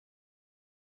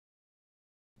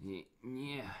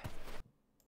Yeah.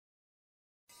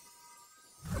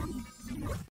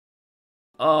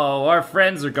 Oh, our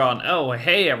friends are gone. Oh,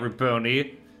 hey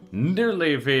everybody.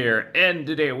 Newleaf here, and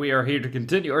today we are here to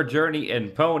continue our journey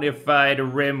in PONIFIED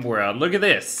RimWorld. Look at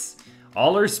this.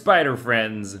 All our spider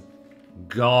friends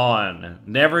gone.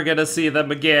 Never gonna see them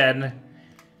again.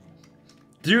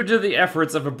 Due to the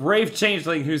efforts of a brave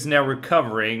changeling who's now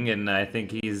recovering, and I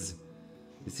think is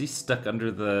he stuck under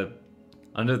the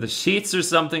sheets or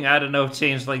something? I don't know if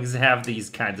changelings have these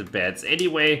kinds of beds.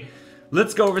 Anyway,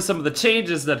 let's go over some of the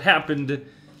changes that happened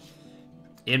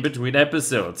in between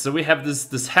episodes. So we have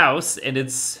this house, and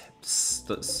it's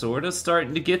sort of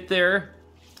starting to get there.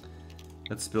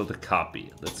 Let's build a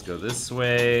copy. Let's go this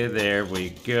way. There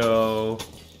we go.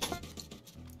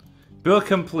 Build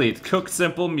complete. Cook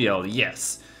simple meal.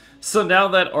 Yes. So now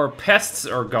that our pests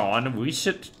are gone, we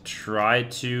should try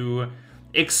to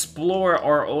explore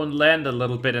our own land a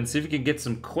little bit and see if we can get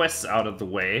some quests out of the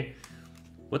way.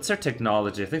 What's our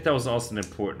technology? I think that was also an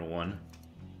important one.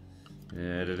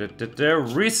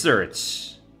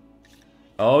 Research.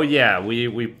 Oh yeah,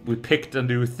 we picked a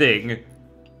new thing.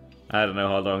 I don't know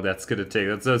how long that's gonna take.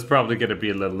 That's probably gonna be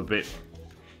a little bit.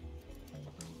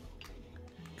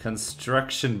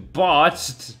 Construction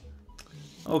botched.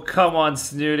 Oh come on,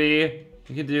 Snooty.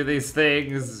 You can do these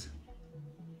things.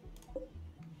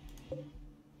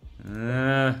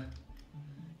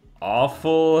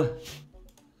 Awful?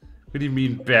 What do you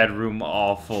mean bedroom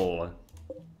awful?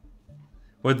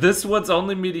 What, this one's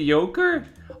only mediocre?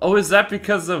 Oh, is that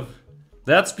because of...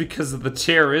 That's because of the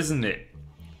chair, isn't it?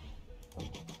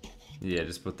 Yeah,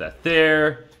 just put that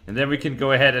there. And then we can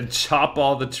go ahead and chop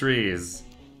all the trees.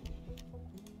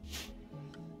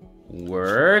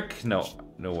 Work? No,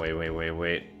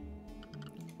 wait.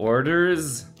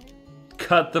 Orders?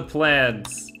 Cut the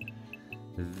plants.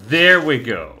 There we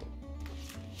go.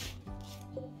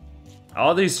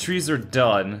 All these trees are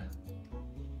done.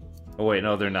 Oh wait,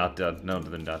 no, they're not done. No,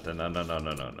 they're not done.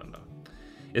 No.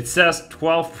 It says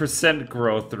 12%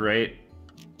 growth rate.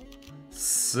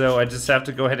 So I just have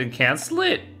to go ahead and cancel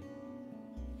it?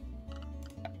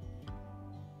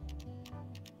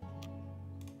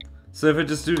 So if I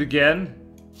just do it again?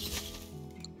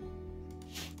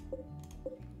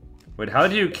 Wait, how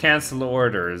do you cancel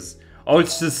orders? Oh,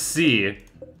 it's just C.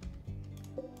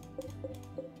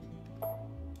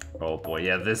 Oh boy,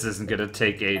 yeah, this isn't gonna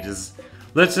take ages.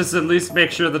 Let's just at least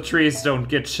make sure the trees don't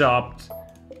get chopped.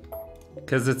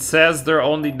 Because it says they're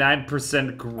only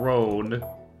 9% grown.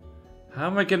 How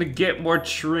am I gonna get more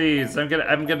trees? I'm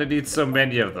gonna need so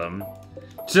many of them.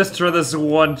 Just for this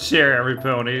one chair, every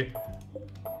pony.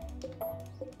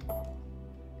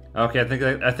 Okay,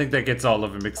 I think that gets all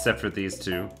of them except for these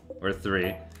two. Or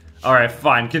three. Alright,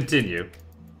 fine, continue.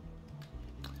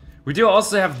 We do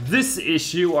also have this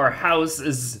issue. Our house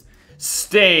is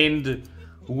stained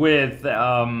with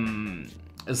a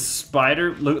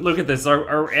spider. Look at this.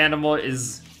 Our animal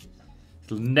is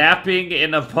napping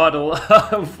in a puddle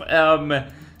of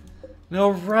no,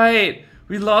 right.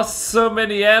 We lost so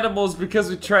many animals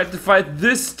because we tried to fight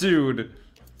this dude.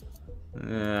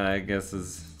 I guess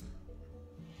it's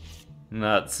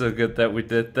not so good that we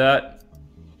did that.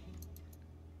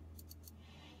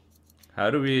 How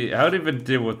do we even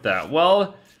deal with that?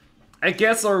 Well, I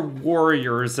guess our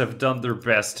warriors have done their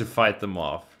best to fight them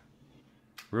off.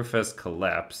 Roof has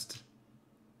collapsed.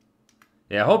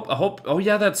 Yeah, I hope, oh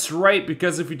yeah, that's right,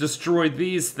 because if we destroy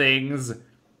these things...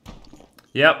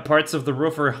 Yep, parts of the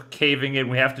roof are caving in.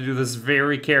 We have to do this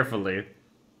very carefully.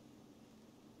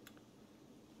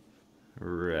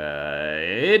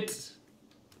 Right.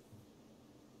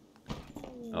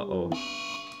 Uh-oh.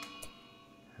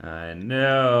 I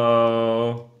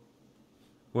know.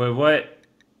 Wait, what?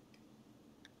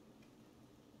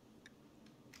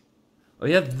 Oh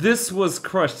yeah, this was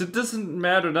crushed. It doesn't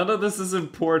matter. None of this is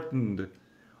important.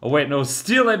 Oh wait, no.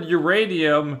 Steel and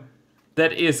uranium.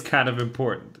 That is kind of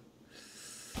important.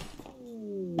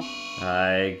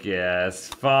 I guess.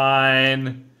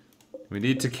 Fine. We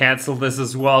need to cancel this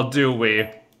as well, do we?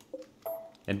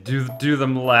 And do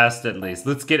them last at least.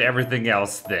 Let's get everything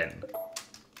else then.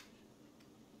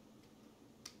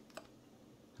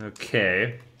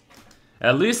 Okay.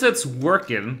 At least it's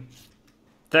working.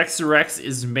 Thexarex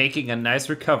is making a nice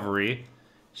recovery.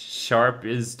 Sharp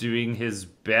is doing his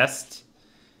best.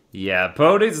 Yeah,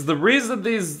 ponies, the reason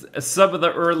some of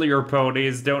the earlier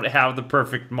ponies don't have the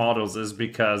perfect models is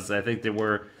because I think they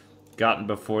were gotten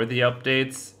before the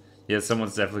updates. Yeah,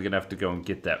 someone's definitely gonna have to go and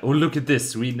get that. Oh, look at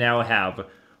this. We now have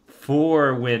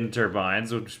 4 wind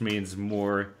turbines, which means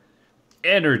more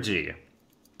energy.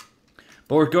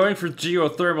 But we're going for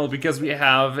geothermal because we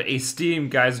have a steam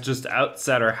geyser just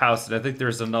outside our house. And I think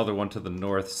there's another one to the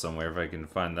north somewhere if I can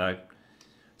find that.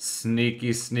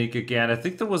 Sneaky sneak again. I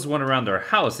think there was one around our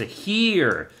house.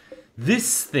 Here!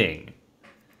 This thing.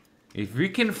 If we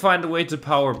can find a way to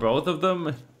power both of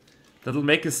them, that'll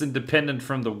make us independent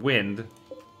from the wind.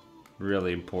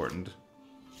 Really important.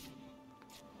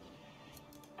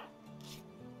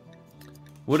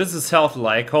 What is his health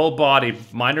like? Whole body,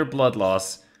 minor blood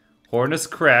loss. Horn is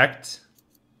cracked.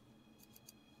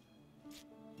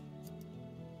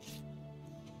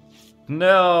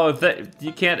 No, that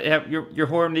you can't have your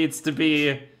horn needs to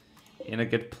be in a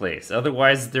good place.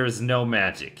 Otherwise, there's no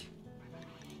magic.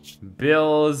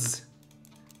 Bills,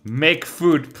 make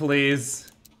food, please.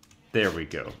 There we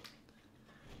go.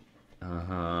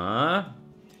 Uh-huh.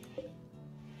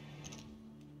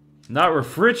 Not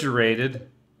refrigerated.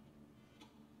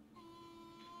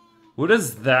 What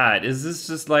is that? Is this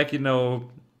just like, you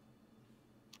know...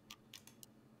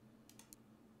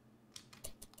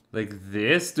 like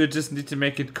this? Do I just need to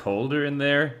make it colder in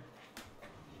there?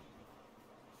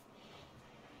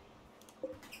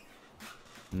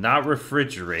 Not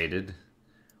refrigerated.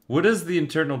 What is the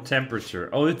internal temperature?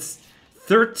 Oh, it's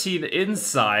 13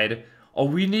 inside. Oh,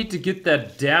 we need to get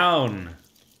that down.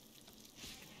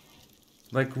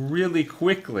 Like, really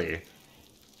quickly.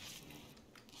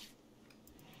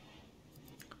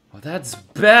 Oh, that's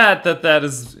bad that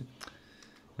is...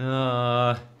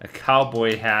 a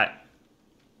cowboy hat.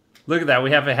 Look at that,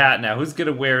 we have a hat now. Who's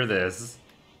gonna wear this?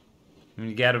 I mean,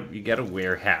 you gotta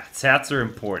wear hats. Hats are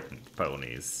important,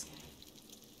 ponies.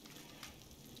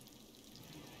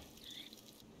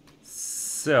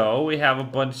 So, we have a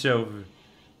bunch of...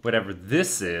 whatever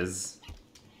this is.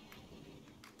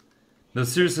 No,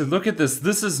 seriously, look at this.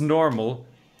 This is normal.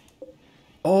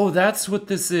 Oh, that's what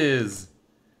this is.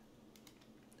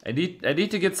 I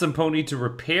need to get some pony to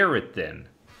repair it then.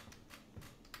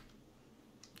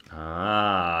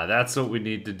 Ah, that's what we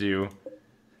need to do.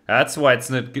 That's why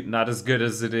it's not as good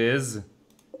as it is.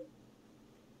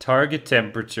 Target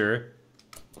temperature.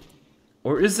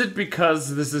 Or is it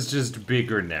because this is just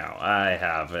bigger now? I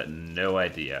have no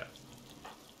idea.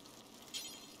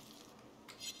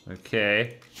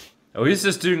 Okay. Oh, he's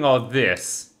just doing all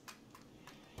this.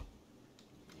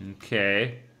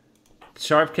 Okay.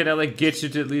 Sharp, can I like get you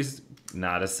to at least...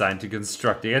 not assigned to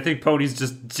constructing. I think ponies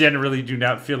just generally do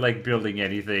not feel like building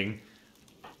anything.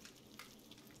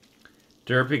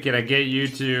 Derpy, can I get you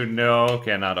to... no,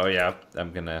 cannot. Oh yeah,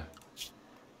 I'm gonna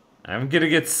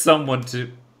get someone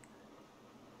to...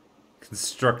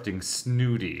 constructing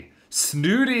Snooty.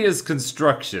 Snooty is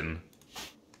construction.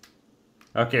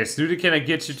 Okay, Snooty, can I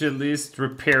get you to at least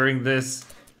repairing this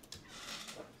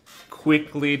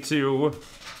quickly too?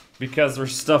 Because our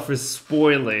stuff is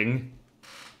spoiling.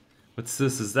 What's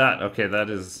this? Is that? Okay, that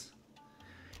is...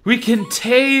 we can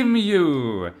tame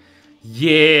you!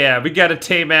 Yeah, we gotta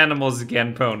tame animals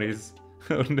again, ponies.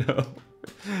 Oh no.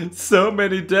 So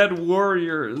many dead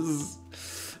warriors.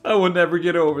 I will never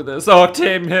get over this. Oh,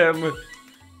 tame him!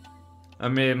 I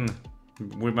mean,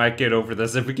 we might get over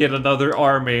this if we get another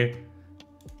army.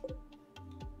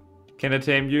 Can I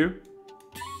tame you?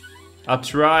 I'll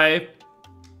try.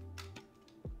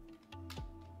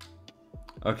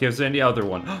 Okay, is there any other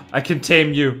one? I can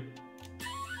tame you!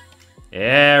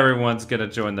 Everyone's gonna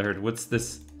join the herd. What's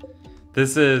this?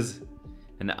 This is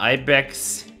an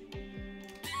ibex.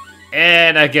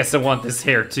 And I guess I want this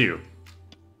hair too.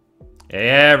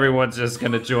 Everyone's just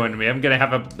gonna join me. I'm gonna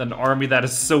have an army that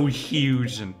is so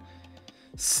huge. And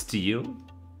steel?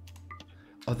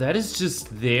 Oh, that is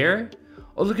just there?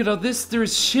 Oh, look at all this.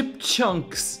 There's ship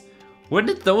chunks. When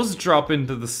did those drop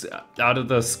into out of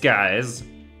the skies?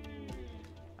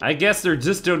 I guess they're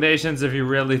just donations if you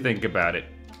really think about it.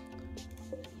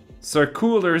 So our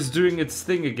cooler is doing its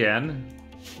thing again.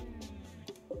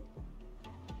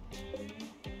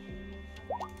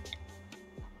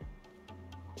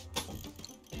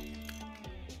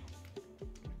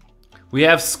 We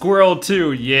have Squirrel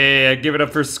 2. Yeah, give it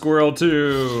up for Squirrel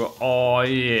 2. Oh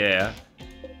yeah.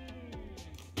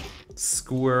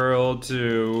 Squirrel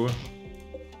 2.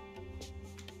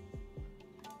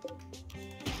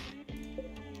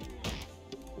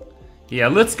 Yeah,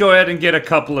 let's go ahead and get a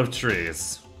couple of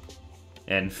trees.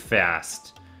 And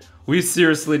fast. We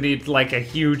seriously need like a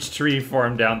huge tree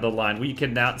farm down the line. We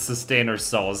cannot sustain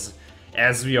ourselves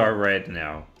as we are right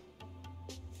now.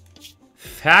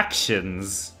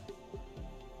 Factions.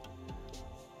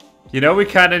 You know, we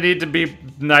kind of need to be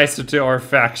nicer to our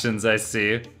factions, I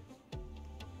see.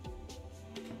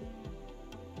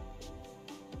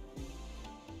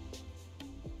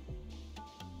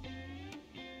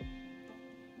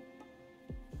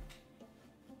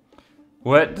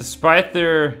 What? Despite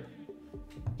their...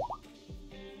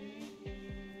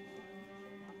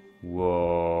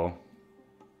 Whoa.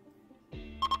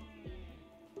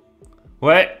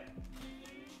 What?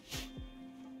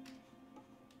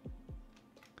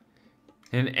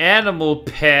 An animal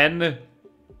pen?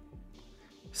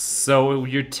 So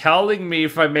you're telling me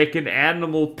if I make an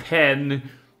animal pen,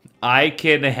 I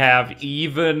can have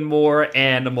even more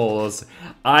animals.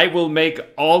 I will make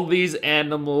all these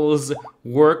animals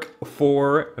work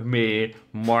for me.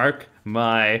 Mark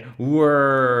my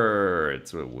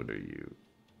words. What are you?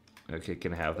 Okay,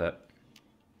 can I have that?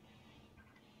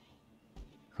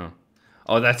 Huh.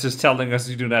 Oh, that's just telling us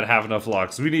we do not have enough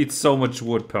logs. We need so much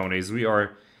wood, ponies. We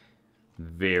are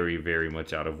very, very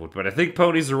much out of wood. But I think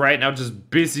ponies are right now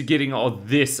just busy getting all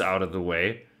this out of the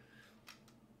way.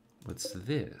 What's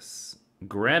this?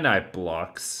 Granite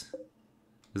blocks.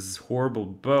 This is horrible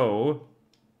bow.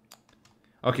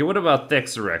 Okay, what about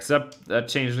Thexorex? That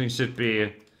changeling should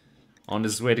be on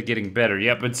his way to getting better.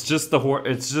 Yep, it's just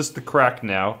the crack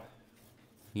now.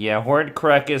 Yeah, horn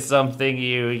crack is something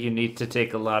you need to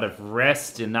take a lot of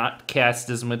rest and not cast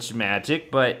as much magic,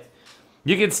 but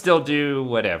you can still do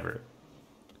whatever.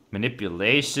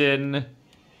 Manipulation.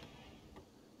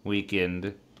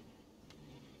 Weakened.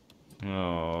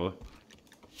 Oh.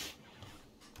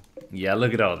 Yeah,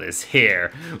 look at all this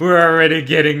hair. We're already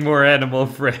getting more animal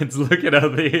friends. Look at all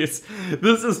these.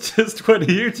 This is just one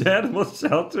huge animal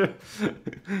shelter.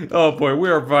 Oh boy, we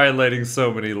are violating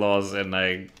so many laws, and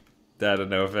I don't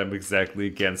know if I'm exactly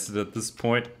against it at this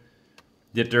point.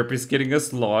 Yet Derpy's getting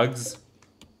us logs.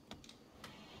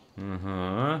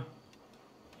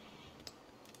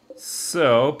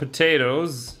 So,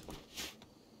 potatoes.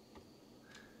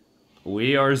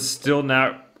 We are still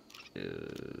not...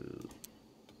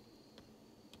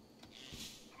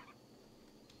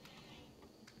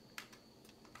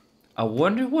 I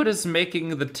wonder what is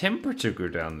making the temperature go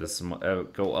down this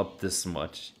go up this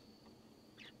much.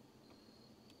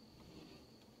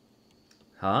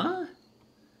 Huh?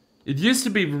 It used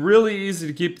to be really easy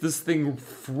to keep this thing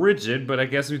frigid, but I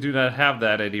guess we do not have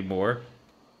that anymore.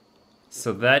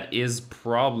 So that is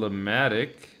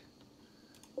problematic.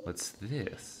 What's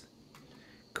this?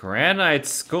 Granite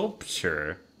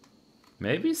sculpture.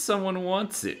 Maybe someone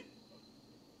wants it.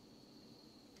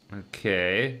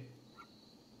 Okay.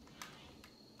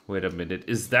 Wait a minute,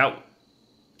 is that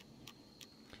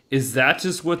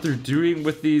just what they're doing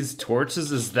with these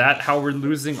torches? Is that how we're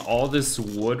losing all this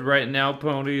wood right now,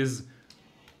 ponies?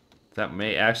 That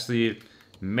may actually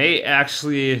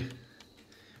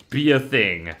be a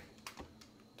thing.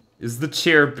 Is the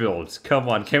chair built? Come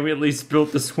on, can we at least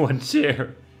build this one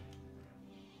chair?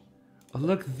 Oh,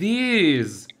 look,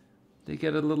 these! They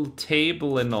get a little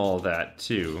table and all that,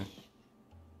 too.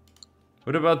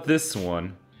 What about this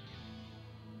one?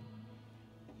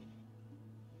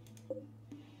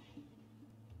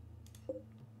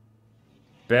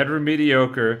 Better,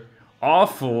 mediocre,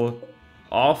 awful,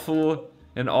 awful,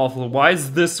 and awful. Why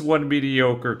is this one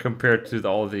mediocre compared to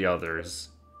all the others?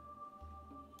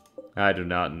 I do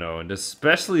not know, and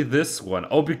especially this one.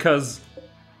 Oh, because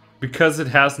it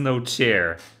has no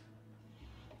chair.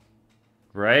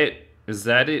 Right? Is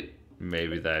that it?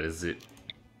 Maybe that is it.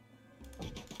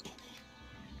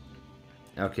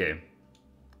 Okay.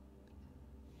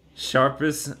 Sharp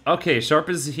is... Okay, Sharp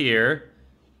is here.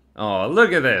 Oh,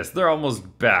 look at this. They're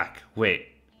almost back. Wait.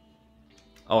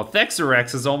 Oh,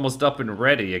 Thexorex is almost up and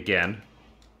ready again.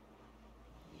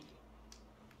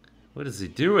 What is he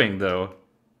doing, though?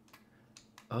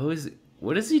 Oh,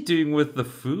 what is he doing with the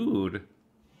food?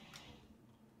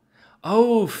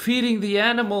 Oh, feeding the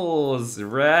animals.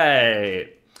 Right.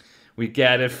 We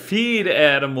gotta feed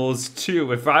animals,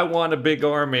 too. If I want a big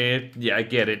army, yeah, I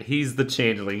get it. He's the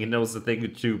changeling. He knows a thing or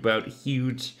two about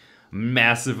huge,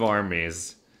 massive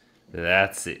armies.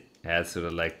 That's it. That's what I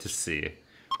like to see.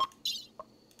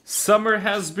 Summer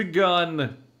has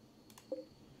begun!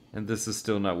 And this is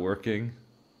still not working.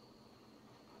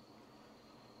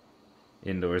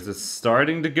 Indoors. It's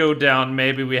starting to go down.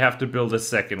 Maybe we have to build a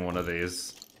second one of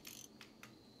these.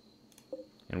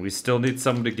 And we still need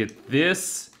someone to get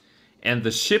this and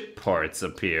the ship parts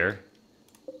up here.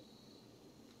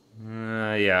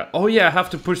 Yeah. Oh yeah, I have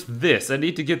to push this. I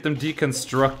need to get them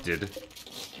deconstructed.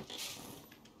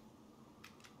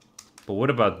 But what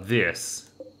about this?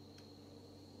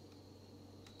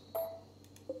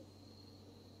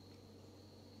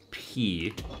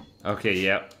 P. Okay,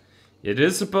 yeah. It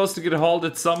is supposed to get hauled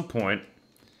at some point.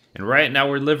 And right now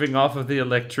we're living off of the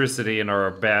electricity in our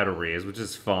batteries, which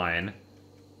is fine.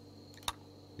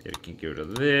 Yeah, we can go to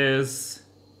this.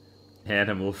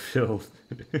 Animal filth.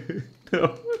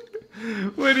 No.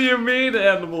 What do you mean,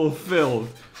 animal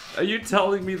filth? Are you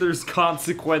telling me there's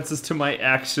consequences to my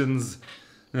actions?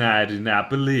 I do not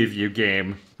believe you,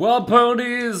 game. Well,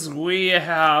 ponies, we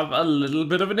have a little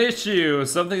bit of an issue.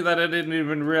 Something that I didn't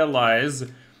even realize.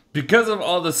 Because of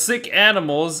all the sick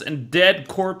animals and dead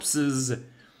corpses,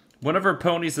 one of our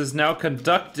ponies has now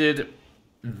contracted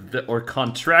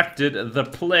the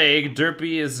plague.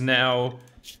 Derpy is now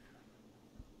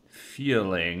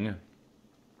feeling.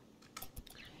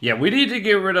 Yeah, we need to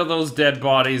get rid of those dead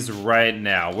bodies right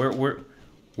now.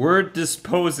 We're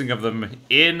disposing of them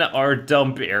in our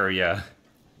dump area.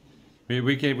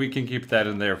 We can keep that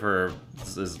in there for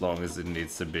as long as it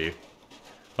needs to be.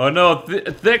 Oh no,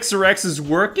 Thixrex is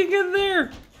working in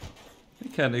there?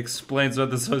 It kind of explains why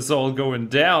this is all going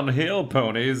downhill,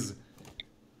 ponies.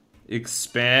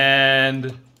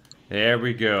 Expand. There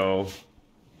we go.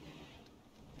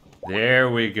 There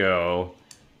we go.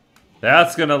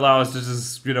 That's gonna allow us to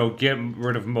just, you know, get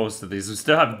rid of most of these. We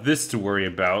still have this to worry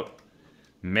about.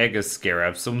 Mega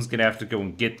Scarab. Someone's gonna have to go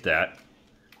and get that.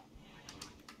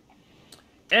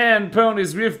 And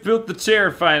ponies, we've built the chair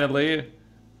finally.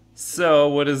 So,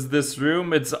 what is this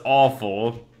room? It's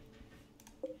awful.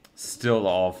 Still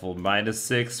awful.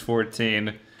 -6,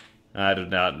 14. I do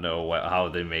not know how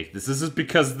they make this. This is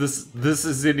because this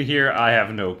is in here. I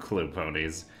have no clue,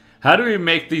 ponies. How do we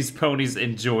make these ponies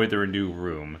enjoy their new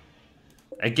room?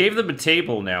 I gave them a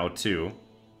table now, too.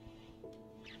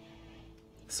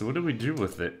 So what do we do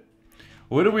with it?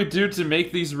 What do we do to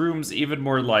make these rooms even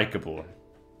more likable?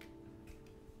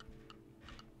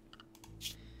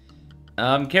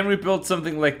 Can we build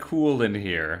something like cool in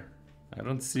here? I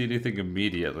don't see anything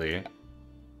immediately.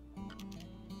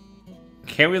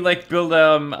 Can we like build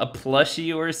a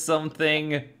plushie or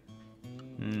something?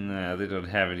 Nah, they don't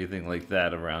have anything like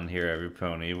that around here, every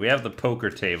pony. We have the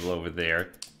poker table over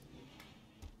there.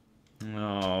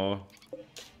 No.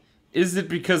 Is it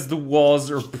because the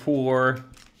walls are poor?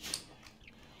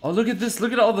 Oh, look at this.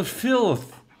 Look at all the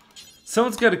filth.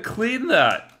 Someone's got to clean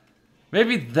that.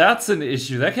 Maybe that's an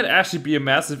issue. That could actually be a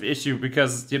massive issue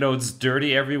because, you know, it's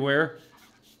dirty everywhere.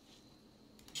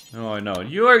 Oh, no.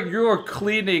 You're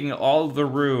cleaning all the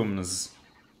rooms.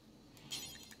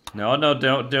 No,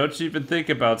 don't you even think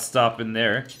about stopping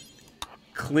there.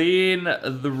 Clean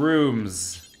the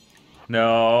rooms.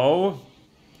 No.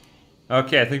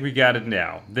 Okay, I think we got it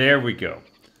now. There we go.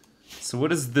 So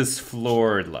what is this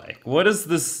floor like? What is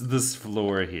this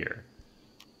floor here?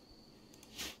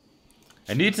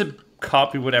 I need to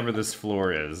copy whatever this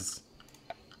floor is.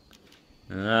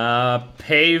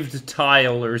 Paved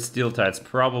tile or steel tile. It's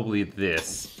probably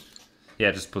this.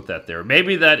 Yeah, just put that there.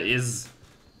 Maybe that is...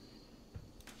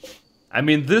 I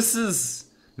mean, this is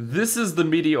the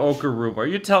mediocre room. Are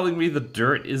you telling me the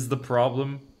dirt is the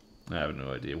problem? I have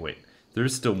no idea. Wait,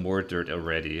 there's still more dirt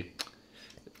already.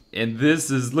 And this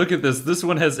is, look at this. This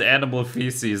one has animal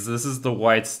feces. This is the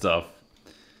white stuff.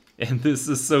 And this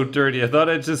is so dirty. I thought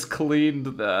I just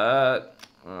cleaned that.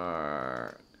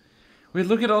 Wait,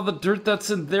 look at all the dirt that's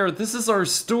in there. This is our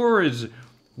storage.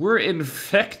 We're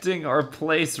infecting our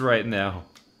place right now.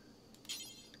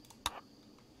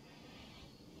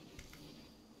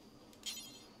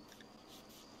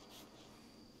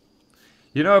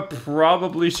 You know, I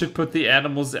probably should put the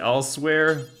animals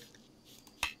elsewhere.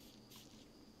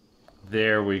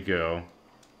 There we go.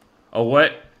 Oh,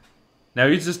 what? Now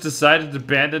he just decided to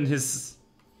abandon his...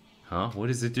 Huh? What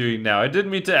is he doing now? I didn't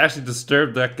mean to actually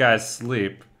disturb that guy's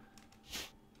sleep.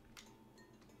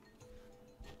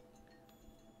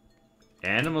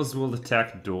 Animals will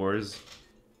attack doors.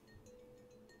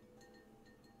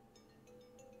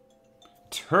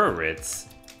 Turrets?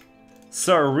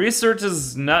 So our research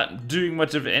is not doing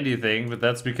much of anything, but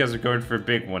that's because we're going for a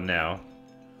big one now.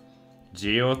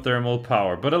 Geothermal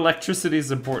power. But electricity is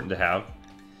important to have.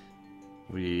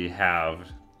 We have...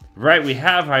 Right, we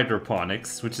have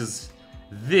hydroponics, which is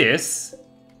this.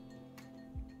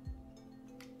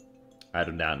 I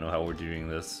do not know how we're doing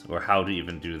this, or how to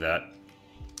even do that.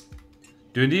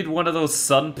 Do we need one of those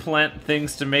sun plant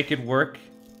things to make it work?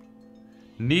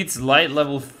 Needs light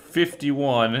level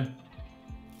 51.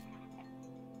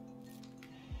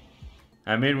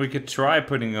 I mean, we could try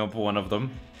putting up one of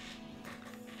them.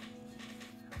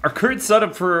 Our current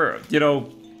setup for, you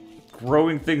know,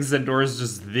 growing things indoors is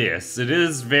just this. It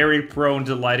is very prone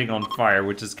to lighting on fire,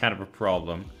 which is kind of a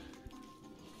problem.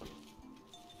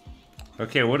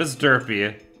 Okay, what is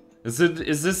Derpy? Is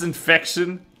this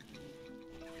infection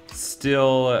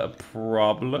still a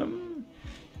problem?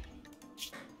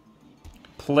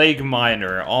 Plague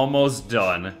Minor, almost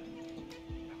done.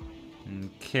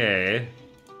 Okay.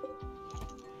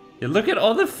 Yeah, look at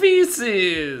all the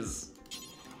feces!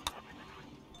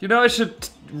 You know, I should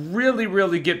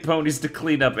really get ponies to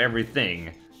clean up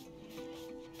everything.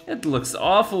 It looks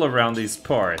awful around these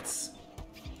parts.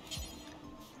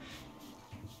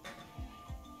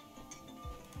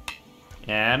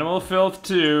 Animal filth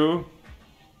too.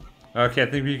 Okay, I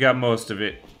think we got most of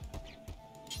it.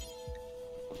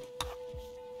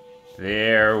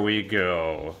 There we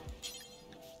go.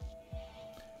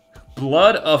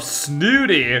 Blood of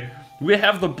Snooty! We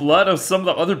have the blood of some of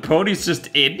the other ponies just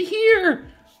in here?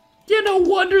 Yeah, no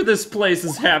wonder this place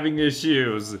is having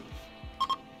issues.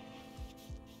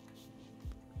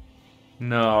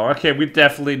 No, okay, we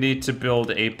definitely need to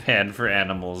build a pen for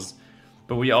animals.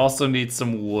 But we also need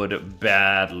some wood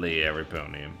badly, every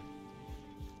pony.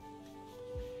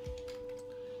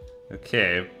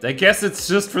 Okay, I guess it's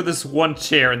just for this one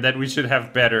chair and then we should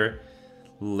have better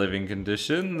living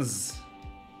conditions.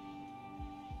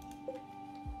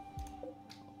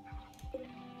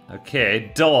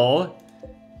 Okay, dull.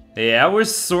 Yeah, we're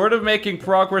sort of making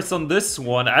progress on this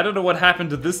one. I don't know what happened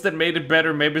to this that made it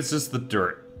better. Maybe it's just the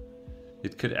dirt.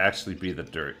 It could actually be the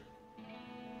dirt.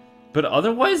 But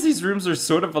otherwise, these rooms are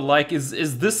sort of alike.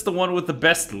 Is this the one with the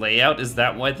best layout? Is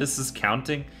that why this is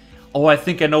counting? Oh, I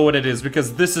think I know what it is.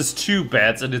 Because this is 2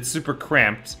 beds and it's super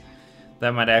cramped.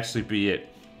 That might actually be it.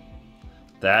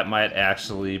 That might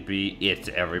actually be it,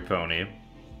 every pony.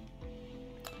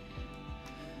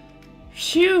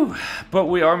 Phew, but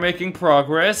we are making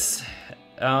progress.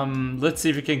 Let's see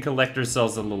if we can collect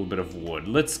ourselves a little bit of wood.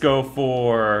 Let's go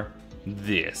for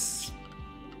this.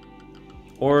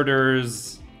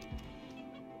 Orders.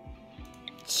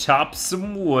 Chop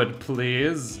some wood,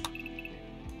 please.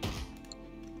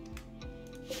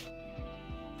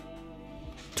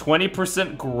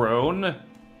 20% grown?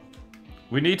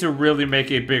 We need to really make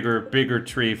a bigger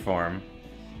tree farm.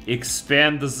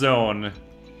 Expand the zone.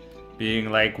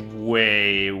 Being like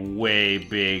way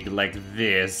big, like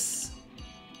this.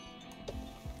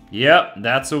 Yep,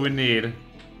 that's what we need.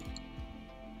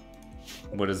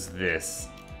 What is this?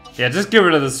 Yeah, just get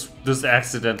rid of this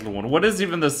accidental one. What is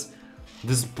even this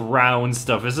brown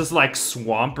stuff? Is this like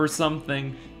swamp or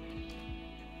something?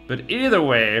 But either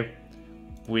way,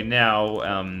 we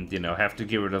now, you know, have to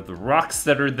get rid of the rocks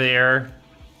that are there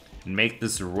and make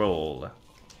this roll.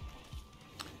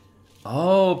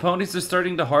 Oh, ponies are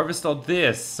starting to harvest all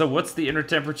this. So what's the inner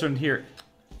temperature in here?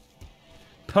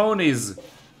 Ponies,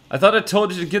 I thought I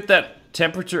told you to get that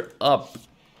temperature up.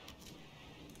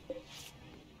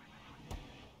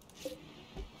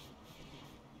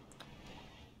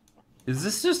 Is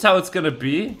this just how it's gonna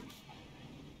be?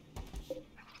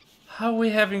 How are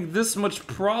we having this much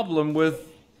problem with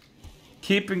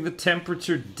keeping the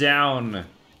temperature down?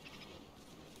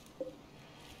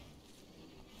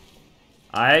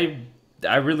 I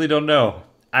really don't know.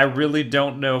 I really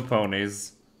don't know,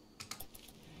 ponies.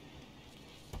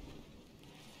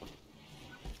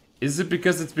 Is it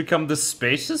because it's become this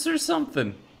spacious or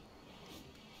something?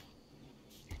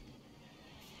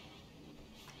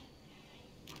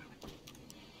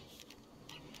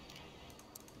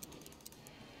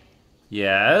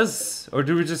 Yes? Or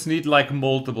do we just need like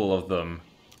multiple of them?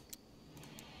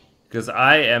 Because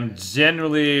I am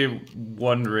genuinely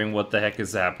wondering what the heck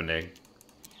is happening.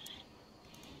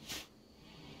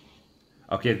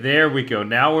 Okay, there we go.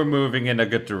 Now we're moving in a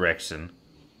good direction.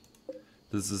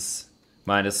 This is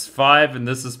 -5 and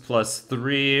this is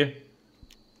 +3.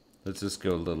 Let's just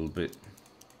go a little bit.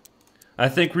 I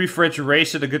think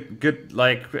refrigeration, a good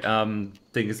like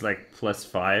thing is like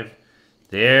 +5.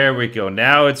 There we go.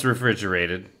 Now it's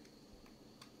refrigerated.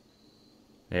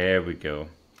 There we go.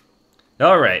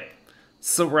 All right.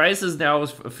 So rice is now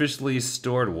officially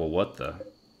stored. Well, what the?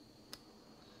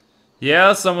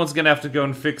 Yeah, someone's gonna have to go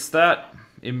and fix that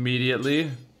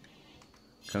immediately.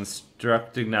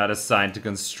 Constructing, not assigned to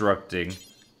constructing.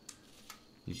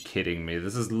 You kidding me?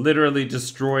 This is literally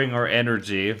destroying our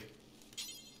energy.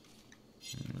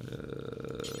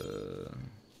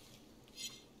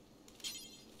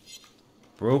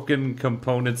 Broken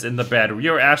components in the battery.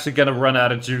 You're actually gonna run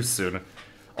out of juice soon.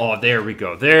 Oh, there we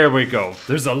go. There we go.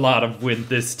 There's a lot of wind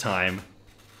this time.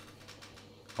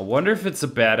 I wonder if it's a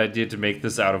bad idea to make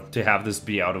this to have this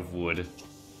be out of wood.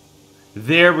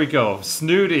 There we go.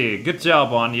 Snooty, good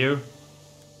job on you.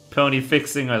 Pony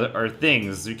fixing our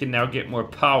things. We can now get more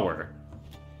power.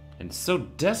 And so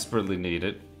desperately need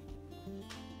it.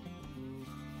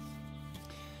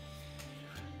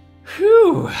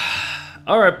 Whew.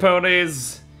 Alright,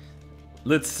 ponies.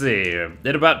 Let's see.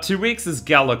 In about 2 weeks, this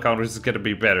Gallo counter is going to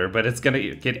be better, but it's going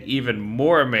to get even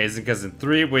more amazing because in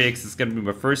 3 weeks, it's going to be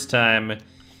my first time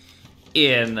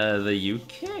in the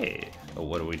UK. Oh,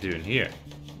 what are we doing here?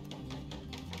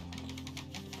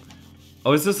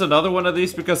 Oh, is this another one of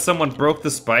these because someone broke the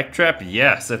spike trap?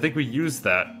 Yes, I think we used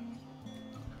that.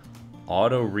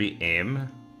 Auto re-aim.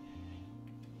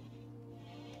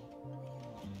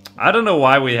 I don't know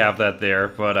why we have that there,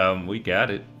 but we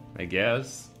got it, I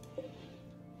guess.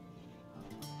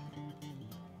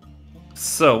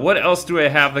 So, what else do I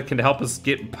have that can help us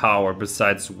get power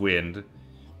besides wind?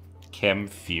 Chem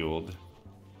fueled.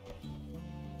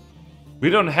 We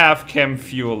don't have chem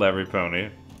fuel, every pony.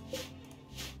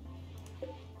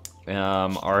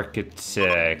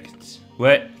 Architect.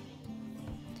 What?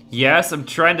 Yes, I'm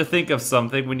trying to think of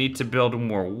something. We need to build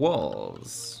more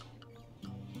walls.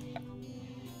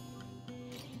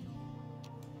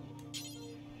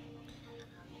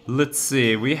 Let's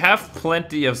see. We have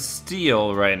plenty of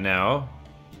steel right now.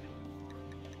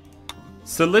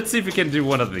 So let's see if we can do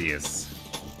one of these.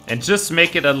 And just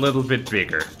make it a little bit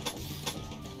bigger.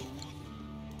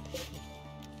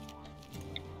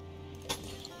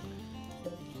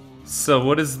 So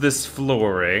what is this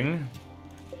flooring?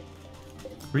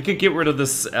 We can get rid of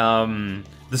this,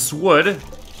 this wood.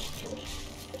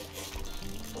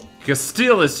 Because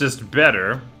steel is just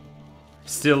better.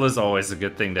 Steel is always a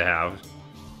good thing to have.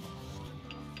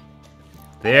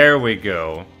 There we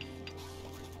go.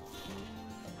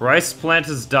 Rice plant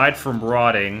has died from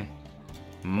rotting.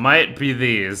 Might be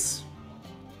these.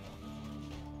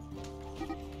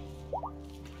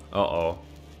 Uh-oh.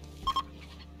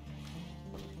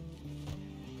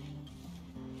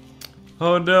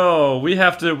 Oh no, we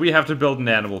have to build an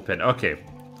animal pen. Okay.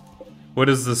 What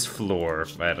is this floor?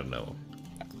 I don't know.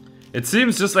 It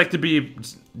seems just like to be,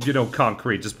 you know,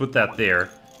 concrete. Just put that there.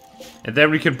 And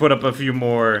then we can put up a few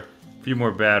more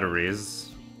batteries.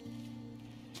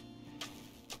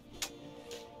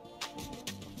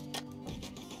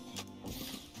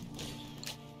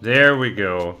 There we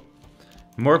go.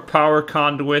 More power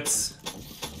conduits.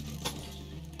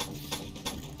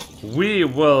 We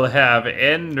will have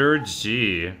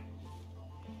energy.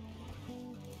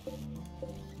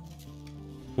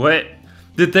 What?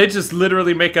 Did they just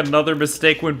literally make another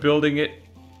mistake when building it?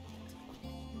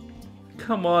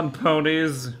 Come on,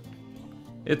 ponies.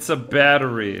 It's a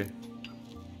battery.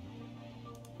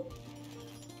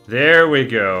 There we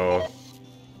go.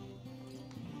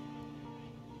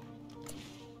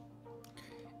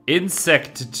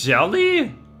 Insect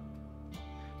jelly?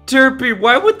 Derpy,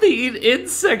 why would they eat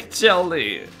insect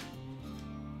jelly?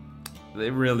 They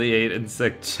really ate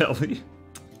insect jelly.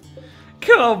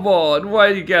 Come on, why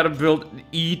you gotta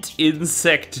eat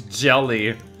insect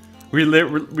jelly? We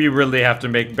really have to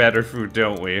make better food,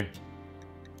 don't we?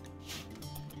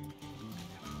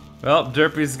 Well,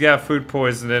 Derpy's got food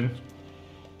poisoning.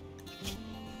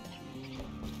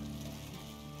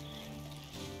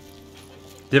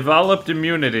 Developed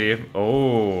immunity.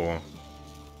 Oh.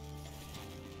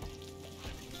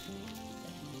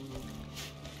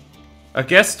 I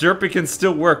guess Derpy can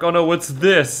still work. Oh no, what's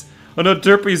this? Oh no,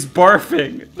 Derpy's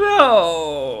barfing.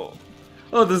 No!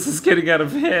 Oh, this is getting out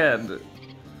of hand.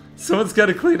 Someone's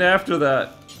gotta clean after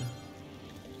that.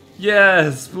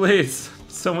 Yes, please.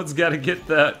 Someone's gotta get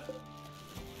that.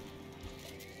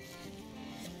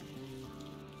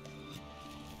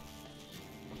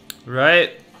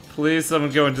 Right? Please,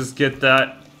 someone go and just get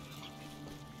that.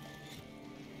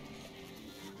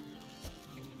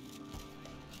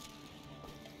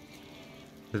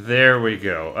 There we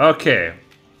go. Okay.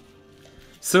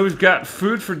 So we've got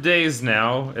food for days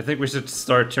now. I think we should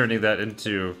start turning that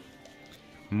into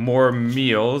more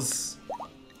meals.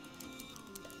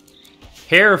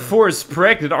 Hare Force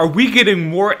pregnant. Are we getting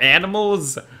more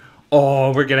animals?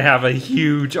 Oh, we're gonna have a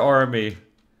huge army.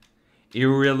 A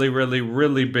really, really,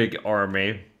 really big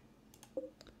army.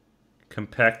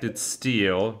 Compacted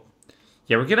steel.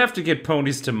 Yeah, we're gonna have to get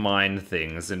ponies to mine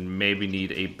things and maybe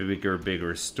need a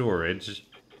bigger storage.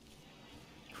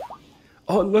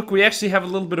 Oh, look, we actually have a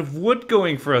little bit of wood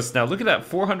going for us now. Look at that,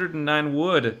 409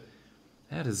 wood.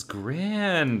 That is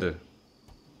grand.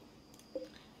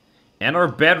 And our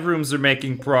bedrooms are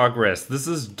making progress. This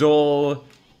is dull.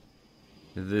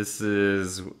 This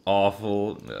is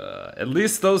awful. At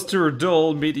least those two are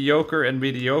dull, mediocre and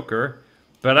mediocre.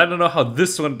 But I don't know how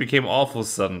this one became awful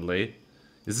suddenly.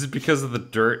 Is it because of the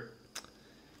dirt?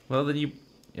 Well, then you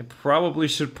probably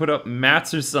should put up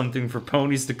mats or something for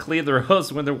ponies to clean their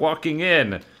hooves when they're walking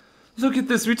in. Look at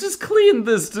this, we just cleaned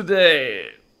this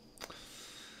today.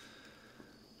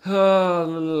 Oh,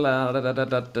 la, da, da, da,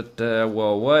 da, da, da.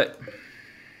 Whoa, what?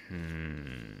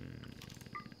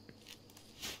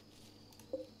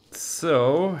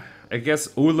 So, I guess,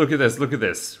 oh, look at this, look at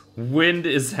this. Wind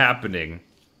is happening.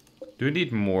 Do we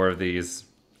need more of these?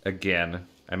 Again,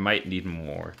 I might need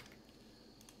more.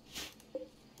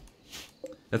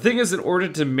 The thing is, in order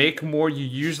to make more, you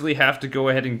usually have to go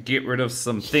ahead and get rid of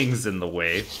some things in the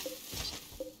way.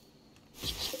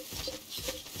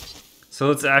 So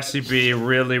let's actually be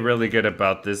really, really good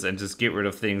about this and just get rid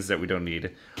of things that we don't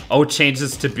need. Oh, change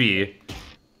this to B.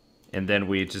 And then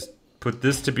we just put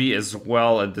this to B as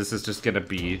well, and this is just gonna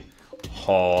be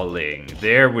hauling.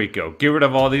 There we go. Get rid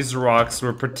of all these rocks.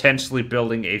 We're potentially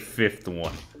building a 5th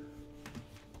one.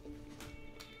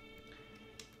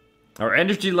 Our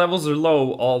energy levels are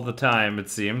low all the time, it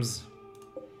seems.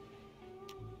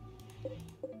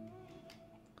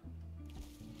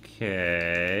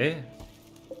 Okay.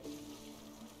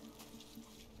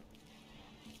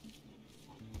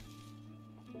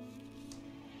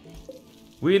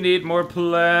 We need more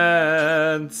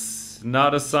plants.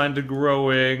 Not assigned to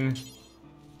growing.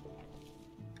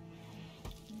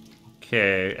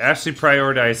 Okay, actually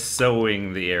prioritize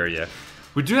sowing the area.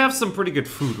 We do have some pretty good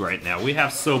food right now. We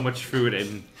have so much food,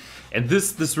 and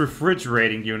this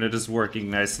refrigerating unit is working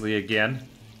nicely again.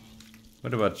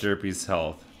 What about Derpy's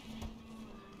health?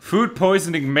 Food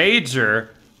poisoning major?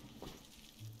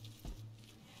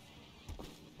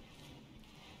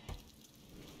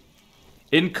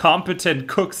 Incompetent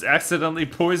cooks accidentally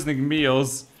poisoning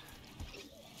meals.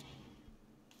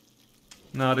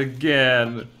 Not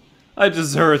again. I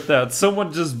just heard that.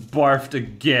 Someone just barfed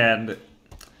again.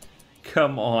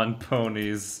 Come on,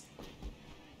 ponies.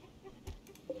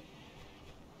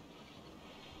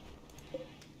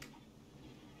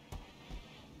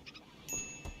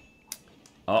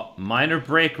 Oh, minor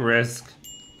break risk.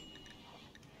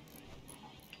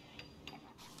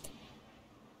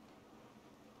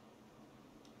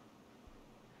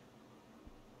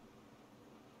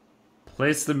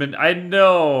 Place them in. I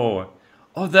know.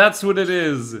 Oh, that's what it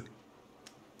is.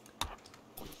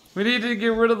 We need to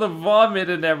get rid of the vomit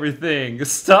and everything.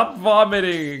 Stop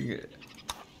vomiting.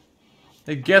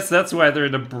 I guess that's why they're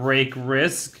in a break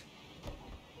risk.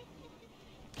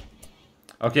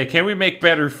 Okay, can we make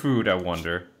better food, I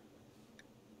wonder?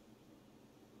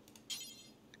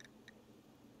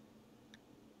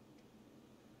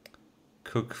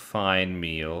 Cook fine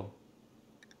meal.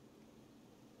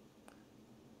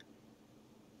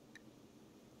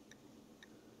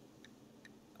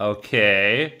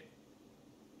 Okay.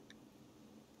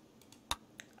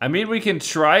 I mean, we can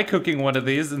try cooking one of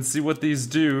these and see what these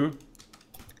do.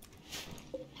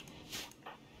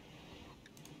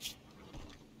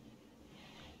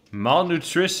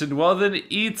 Malnutrition, well then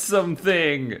eat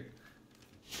something.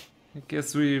 I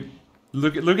guess we...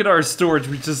 Look at our storage,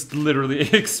 we just literally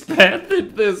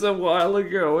expanded this a while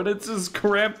ago and it's just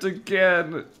cramped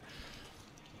again.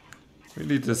 We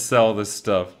need to sell this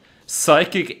stuff.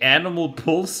 Psychic animal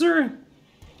pulsar?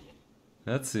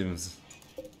 That seems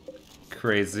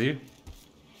crazy.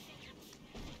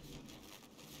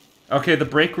 Okay, the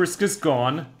break risk is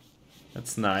gone.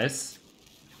 That's nice.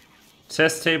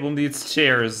 Chess table needs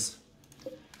chairs.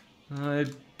 I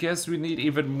guess we need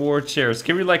even more chairs.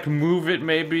 Can we like move it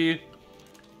maybe?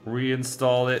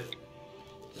 Reinstall it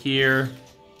here.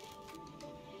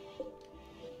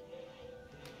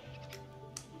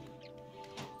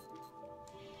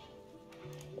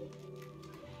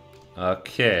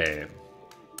 Okay.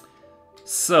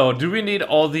 So, do we need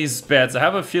all these beds? I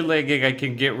have a feeling I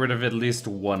can get rid of at least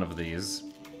one of these.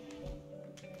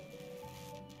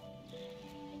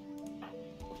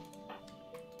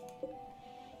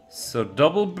 So,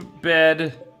 double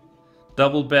bed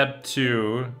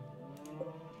 2.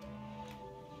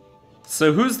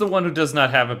 So, who's the one who does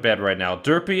not have a bed right now?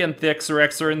 Derpy and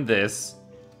Thixorex are in this.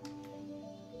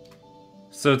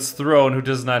 So, it's Throne who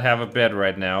does not have a bed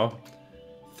right now.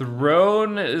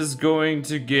 Throne is going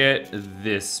to get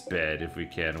this bed if we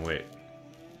can. Wait,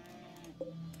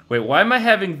 why am I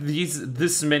having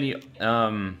this many?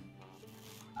 Yeah,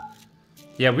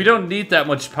 we don't need that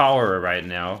much power right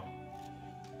now.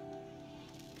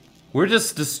 We're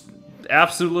just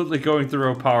absolutely going through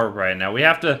our power right now. We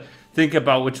have to think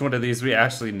about which one of these we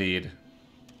actually need.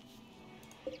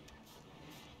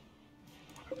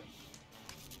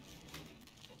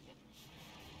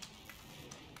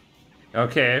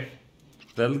 Okay,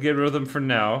 that'll get rid of them for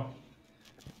now.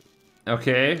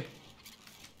 Okay.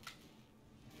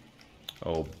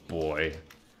 Oh boy.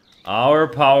 Our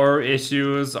power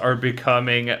issues are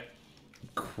becoming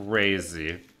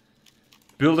crazy.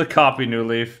 Build a copy, New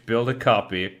Leaf. Build a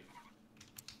copy.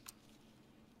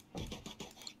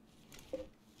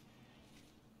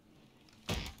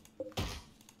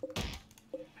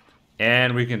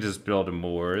 And we can just build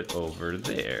more over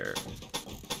there.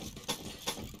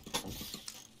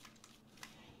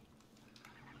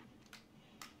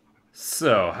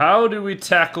 So, how do we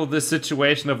tackle this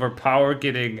situation of our power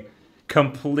getting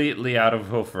completely out of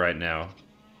hoof right now.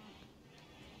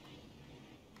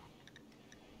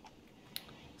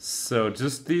 So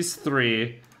just these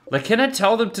three. Like, can I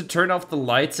tell them to turn off the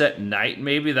lights at night?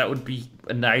 Maybe that would be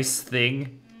a nice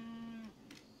thing.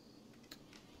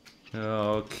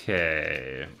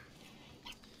 Okay.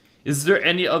 Is there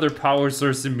any other power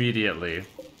source immediately?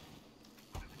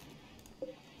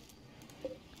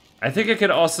 I think I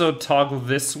could also toggle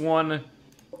this one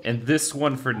and this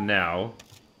one for now.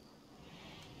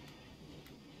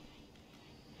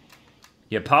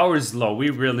 Yeah, power's low. We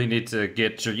really need to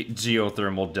get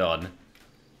geothermal done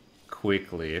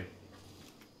quickly.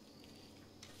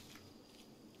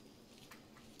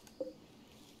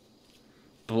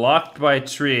 Blocked by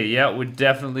tree. Yeah, we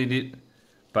definitely need...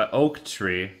 By oak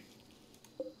tree.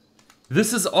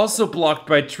 This is also blocked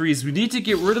by trees. We need to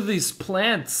get rid of these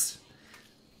plants.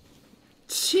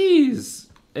 Jeez.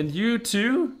 And you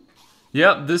too?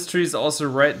 Yep, this tree's also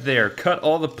right there. Cut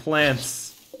all the plants.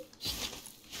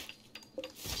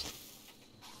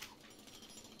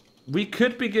 We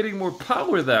could be getting more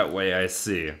power that way, I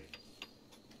see.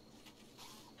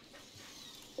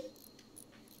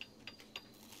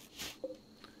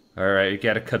 Alright, you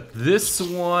gotta cut this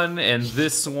one, and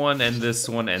this one, and this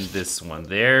one, and this one.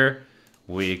 There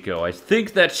we go. I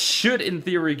think that should, in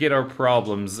theory, get our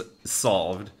problems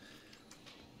solved.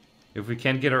 If we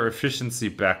can get our efficiency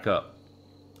back up.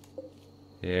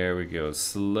 There we go.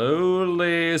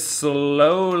 Slowly,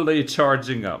 slowly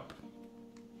charging up.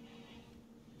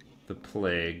 The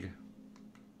plague.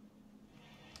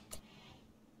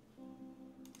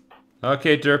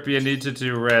 Okay, Derpy, I need you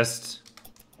to rest.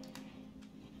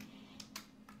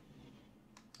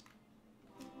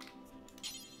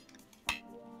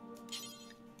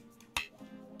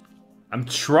 I'm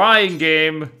trying,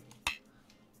 game.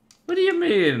 What do you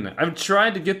mean? I'm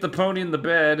trying to get the pony in the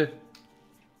bed.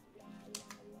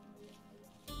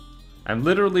 I'm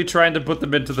literally trying to put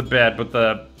them into the bed, but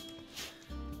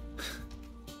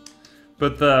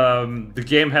the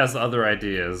game has other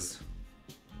ideas.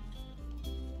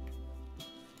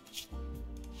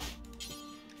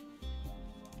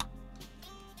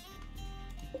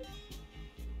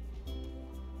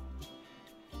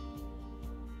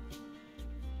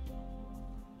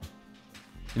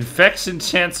 Infection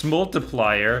chance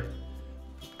multiplier.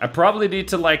 I probably need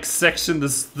to like section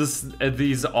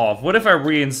these off. What if I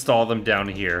reinstall them down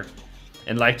here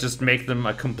and like just make them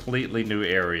a completely new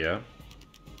area?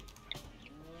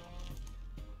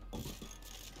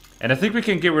 And I think we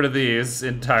can get rid of these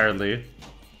entirely.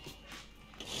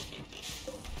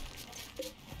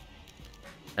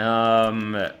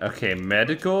 Okay,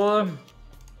 medical.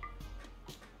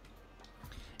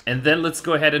 And then let's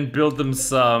go ahead and build them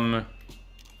some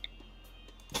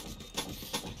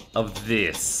of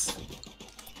this.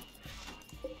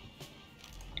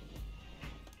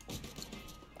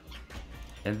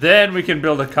 And then we can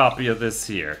build a copy of this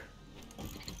here.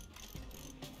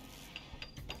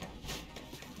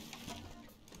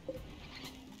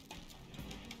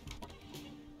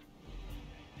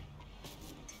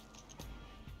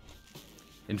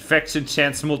 Infection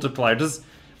chance multiplier.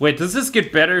 Wait, does this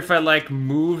get better if I like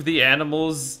move the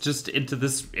animals just into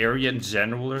this area in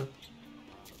general?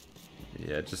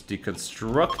 Yeah, just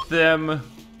deconstruct them.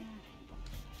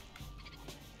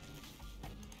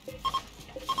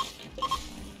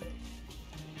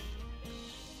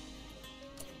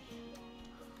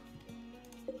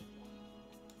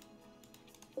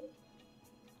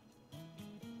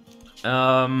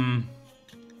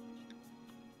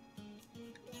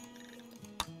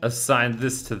 Assign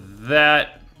this to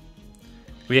that.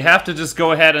 We have to just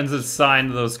go ahead and assign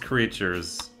those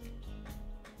creatures.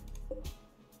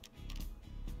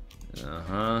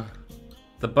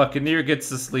 The Buccaneer gets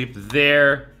to sleep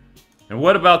there. And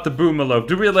what about the Boomalope?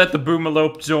 Do we let the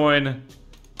Boomalope join?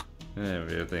 Let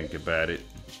me think about it.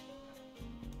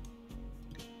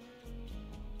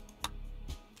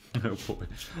 Oh boy.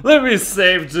 Let me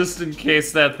save just in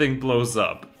case that thing blows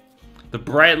up. The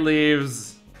Bright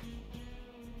Leaves.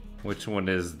 Which one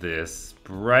is this?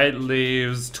 Bright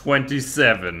Leaves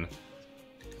 27.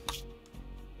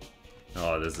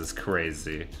 Oh, this is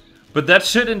crazy. But that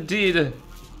should indeed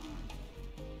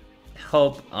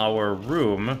help our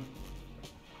room.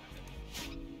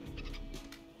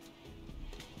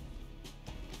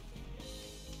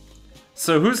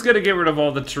 So who's gonna get rid of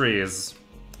all the trees?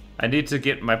 I need to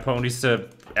get my ponies to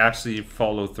actually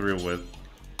follow through with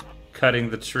cutting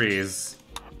the trees.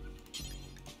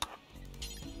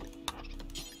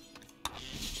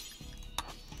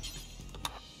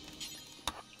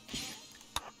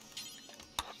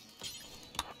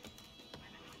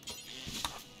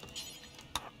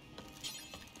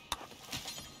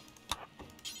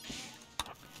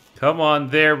 Come on,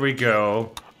 there we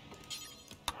go.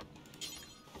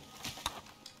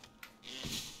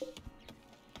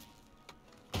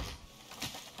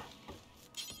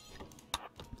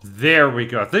 There we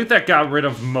go. I think that got rid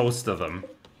of most of them.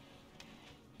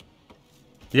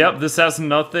 Yep, this has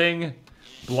nothing.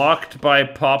 Blocked by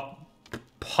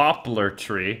poplar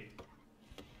tree.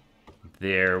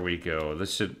 There we go.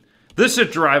 This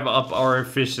should drive up our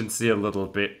efficiency a little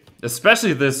bit.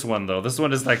 Especially this one, though. This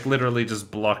one is, like, literally just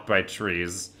blocked by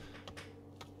trees.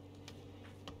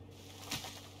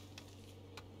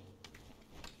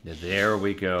 There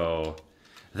we go.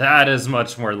 That is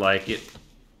much more like it.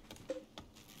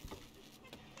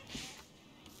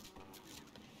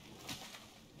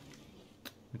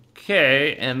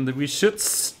 Okay, and we should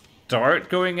start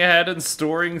going ahead and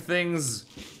storing things.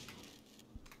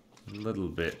 A little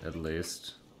bit, at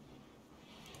least.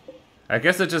 I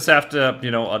guess I just have to,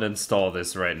 you know, uninstall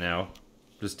this right now.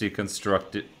 Just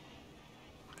deconstruct it.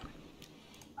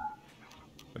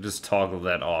 I'll just toggle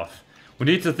that off. We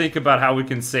need to think about how we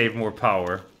can save more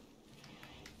power.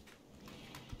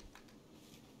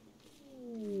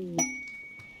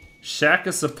 Shack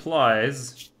of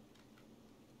supplies.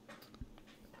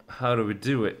 How do we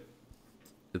do it?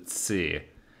 Let's see.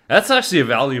 That's actually a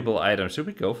valuable item. Should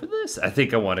we go for this? I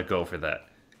think I want to go for that.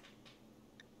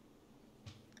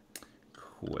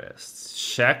 Quests.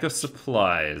 Shack of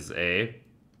supplies, eh?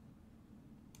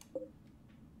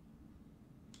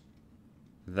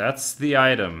 That's the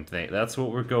item thing. That's what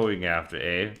we're going after,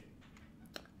 eh?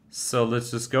 So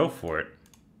let's just go for it.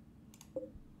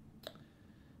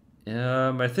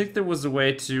 I think there was a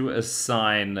way to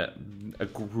assign a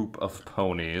group of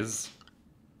ponies.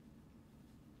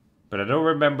 But I don't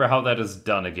remember how that is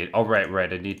done again. Oh, right,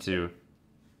 I need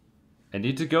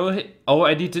to go oh,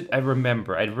 I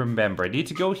remember. I need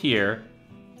to go here.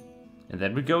 And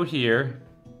then we go here.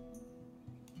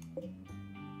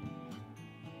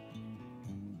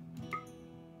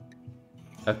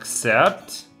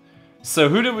 Accept. So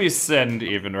who do we send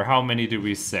even, or how many do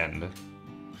we send?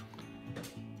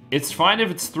 It's fine if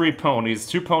it's 3 ponies.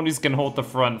 2 ponies can hold the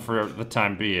front for the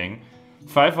time being.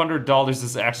 $500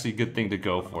 is actually a good thing to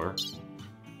go for.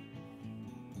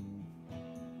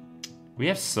 We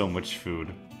have so much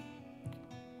food.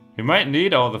 We might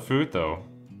need all the food, though.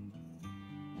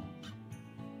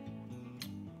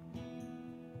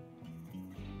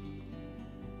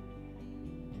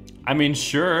 I mean,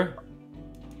 sure.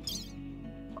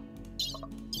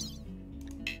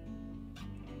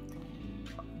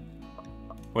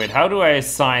 Wait, how do I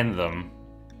assign them?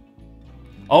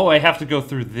 Oh, I have to go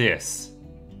through this.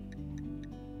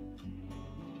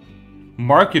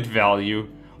 Market value?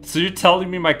 So you're telling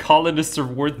me my colonists are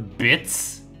worth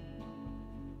bits?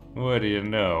 What do you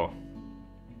know?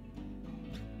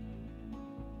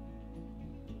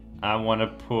 I want to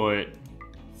put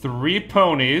 3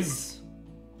 ponies.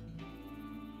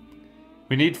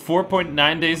 We need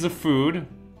 4.9 days of food.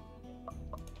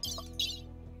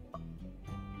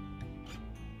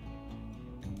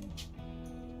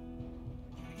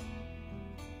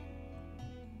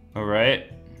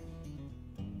 Alright.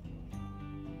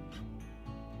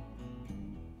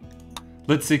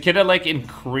 Let's see, can I like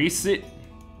increase it?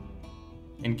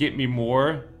 And get me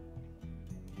more?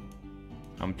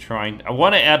 I'm trying. I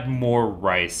want to add more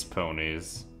rice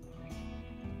ponies.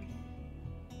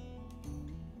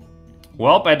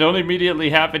 Well, I don't immediately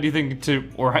have anything to,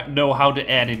 or know how to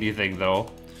add anything though.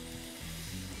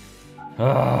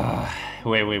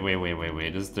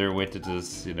 Wait. Is there a way to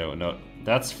just, you know, no,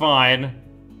 that's fine.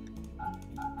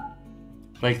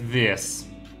 Like this.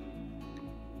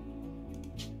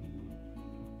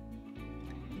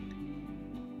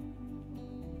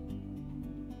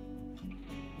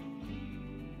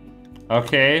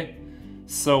 Okay,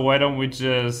 so why don't we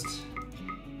just...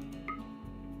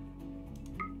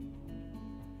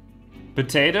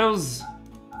 Potatoes?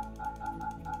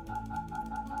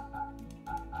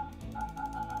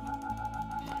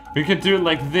 We could do it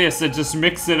like this and just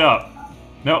mix it up.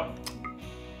 Nope.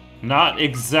 Not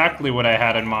exactly what I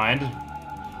had in mind.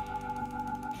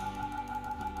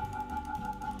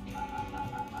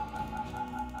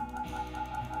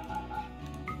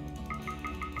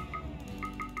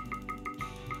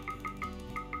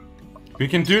 We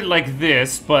can do it like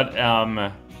this, but,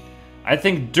 I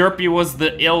think Derpy was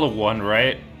the ill one,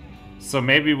 right? So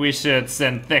maybe we should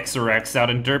send Thexorex out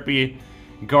and Derpy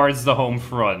guards the home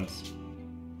front.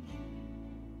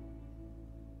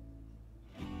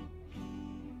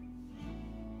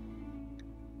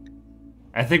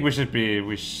 I think we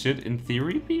should in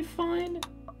theory be fine.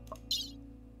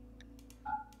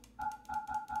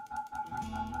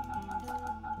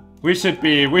 We should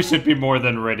be more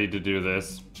than ready to do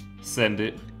this. Send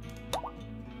it.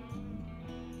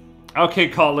 Okay,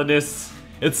 colonists.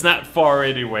 It's not far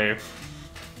anyway.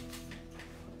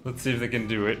 Let's see if they can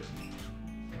do it.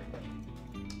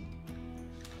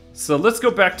 So let's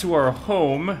go back to our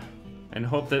home and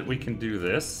hope that we can do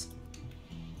this.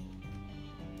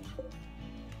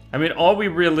 I mean, all we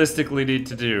realistically need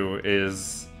to do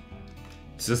is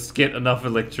just get enough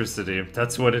electricity.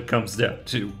 That's what it comes down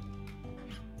to.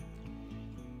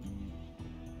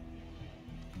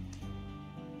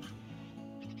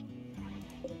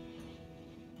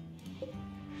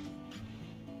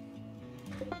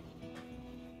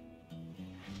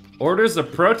 Orders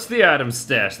approach the item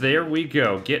stash. There we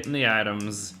go. Getting the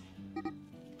items.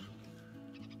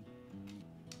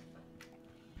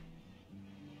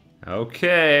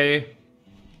 Okay.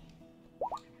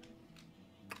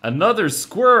 Another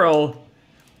squirrel.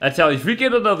 I tell you, if we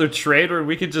get another trader and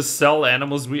we can just sell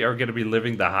animals, we are going to be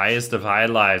living the highest of high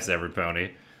lives, every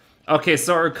pony. Okay,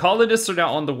 so our colonists are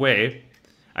now on the way.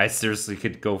 I seriously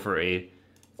could go for a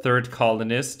third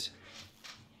colonist.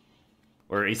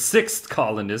 Or a sixth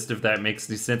colonist, if that makes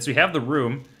any sense. We have the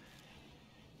room.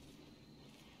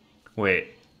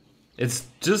 Wait. It's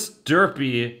just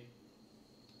Derpy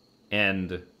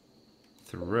and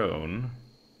Throne.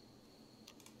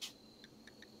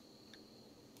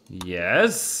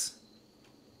 Yes.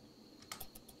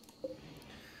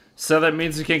 So that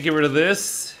means we can't get rid of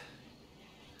this.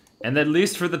 And at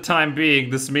least for the time being,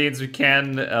 this means we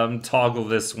can toggle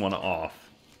this one off.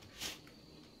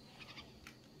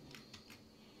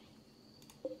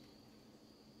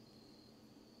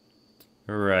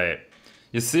 Right.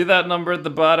 You see that number at the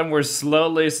bottom? We're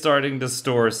slowly starting to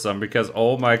store some because,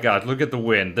 oh my god, look at the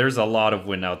wind. There's a lot of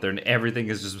wind out there and everything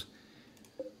is just...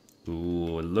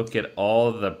 Ooh, look at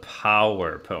all the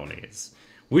power, ponies.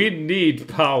 We need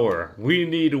power. We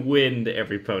need wind,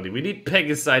 every pony. We need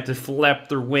Pegasi to flap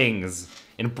their wings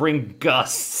and bring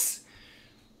gusts.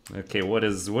 Okay, what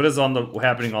is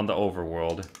happening on the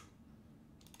overworld?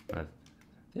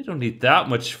 They don't need that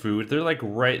much food. They're like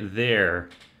right there.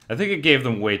 I think it gave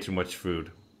them way too much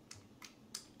food.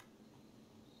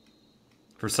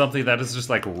 For something that is just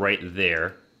like right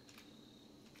there.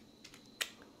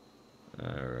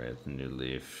 Alright, new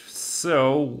leaf.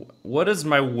 So, what is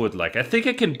my wood like? I think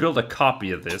I can build a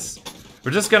copy of this.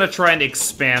 We're just gonna try and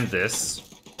expand this.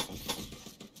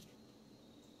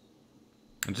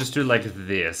 And just do like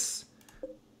this.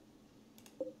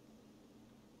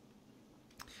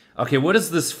 Okay, what is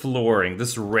this flooring?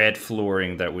 This red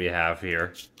flooring that we have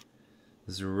here.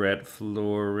 This red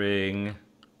flooring.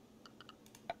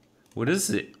 What is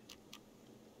it?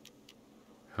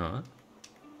 Huh?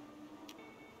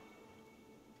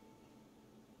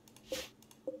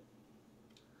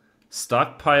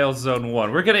 Stockpile zone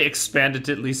 1. We're gonna expand it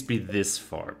to at least be this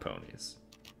far, ponies.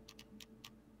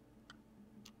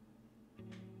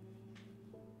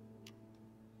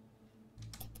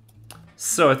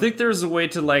 So I think there's a way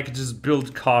to like just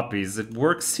build copies. It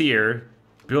works here.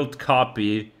 Build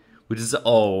copy, which is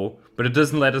O, but it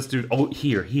doesn't let us do, oh,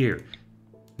 here.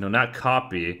 No, not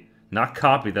copy. Not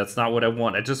copy, that's not what I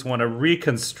want. I just want to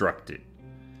reconstruct it.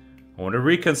 I want to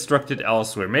reconstruct it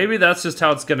elsewhere. Maybe that's just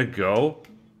how it's gonna go.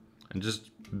 And just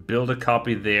build a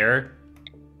copy there.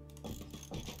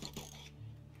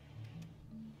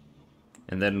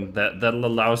 And then that'll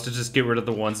allow us to just get rid of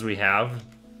the ones we have.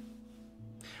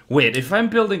 Wait, if I'm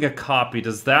building a copy,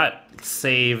 does that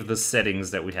save the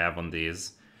settings that we have on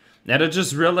these? And I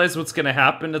just realized what's gonna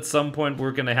happen at some point.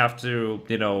 We're gonna have to,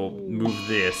 you know, move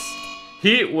this.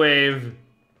 Heat wave.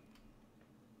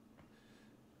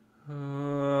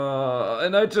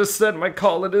 And I just sent my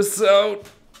colonists out.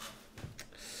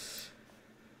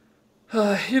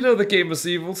 You know the game is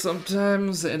evil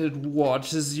sometimes, and it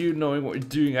watches you knowing what you're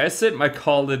doing. I sent my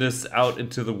colonists out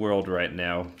into the world right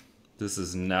now. This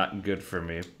is not good for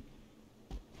me.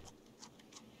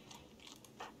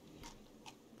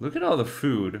 Look at all the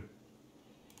food.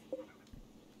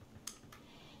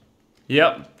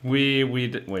 Yep, wait,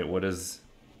 what is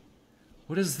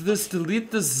this?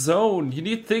 Delete the zone. You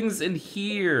need things in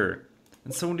here.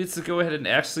 And someone needs to go ahead and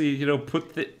actually, you know,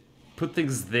 put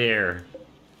things there.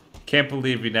 Can't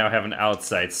believe we now have an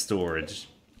outside storage.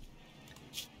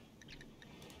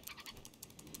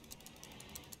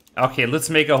 Okay, let's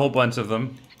make a whole bunch of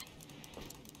them.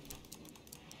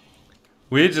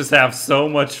 We just have so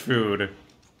much food.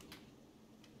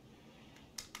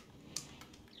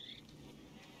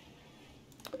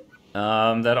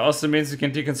 That also means we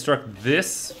can deconstruct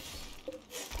this.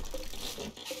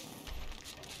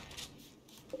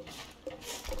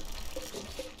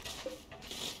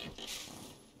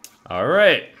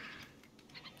 Alright.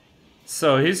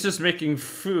 So he's just making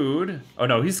food. Oh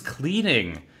no, he's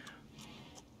cleaning.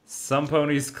 Some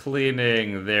ponies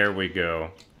cleaning. There we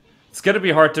go. It's gonna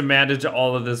be hard to manage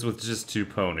all of this with just 2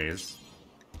 ponies.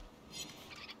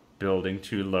 Building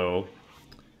too low.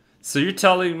 So you're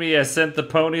telling me I sent the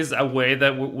ponies away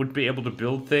that would be able to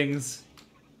build things?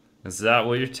 Is that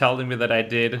what you're telling me that I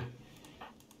did?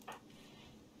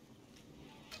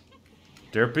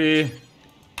 Derpy?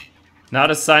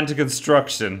 Not assigned to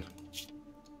construction.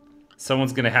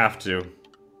 Someone's gonna have to.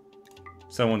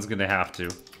 Someone's gonna have to.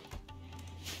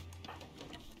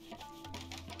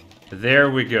 There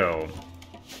we go.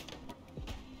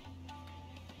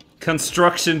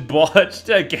 Construction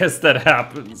botched? I guess that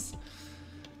happens.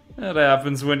 That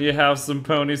happens when you have some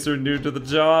ponies who are new to the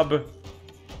job.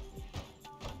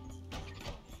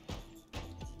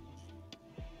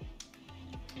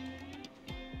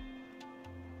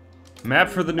 Map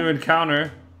for the new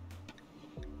encounter.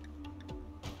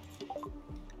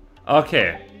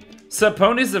 Okay. So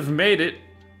ponies have made it.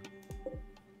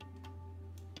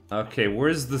 Okay,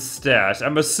 where's the stash?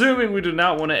 I'm assuming we do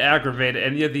not want to aggravate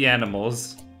any of the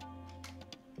animals.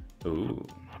 Ooh.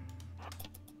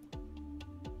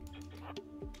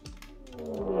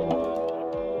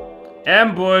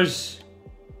 Ambush!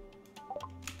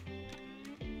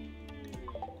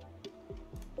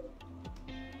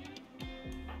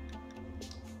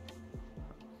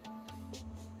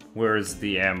 Where is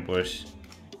the ambush?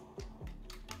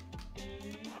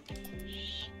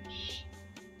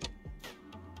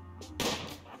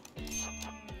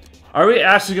 Are we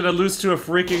actually gonna lose to a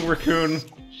freaking raccoon?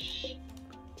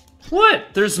 What?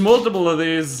 There's multiple of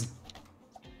these.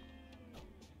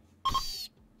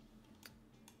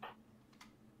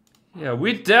 Yeah,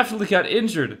 we definitely got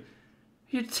injured.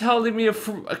 You're telling me a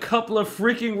couple of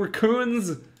freaking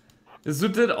raccoons is who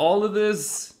did all of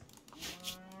this?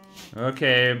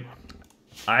 Okay,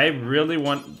 I really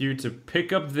want you to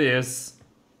pick up this.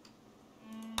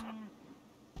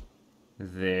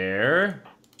 There.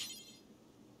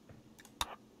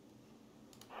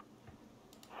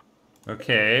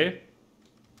 Okay.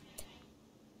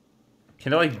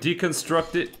 Can I like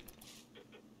deconstruct it?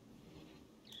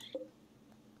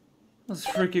 Those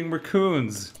freaking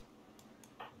raccoons.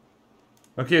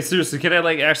 Okay, seriously, can I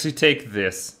like actually take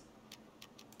this?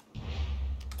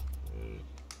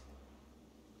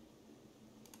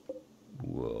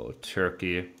 Whoa,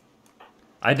 turkey.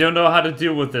 I don't know how to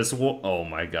deal with this. Oh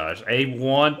my gosh.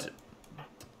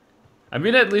 I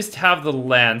mean, at least have the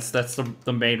lance. That's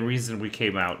the main reason we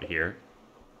came out here.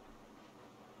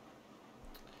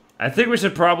 I think we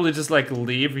should probably just, like,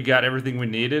 leave. We got everything we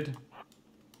needed.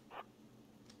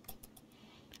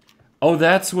 Oh,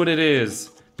 that's what it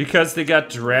is. Because they got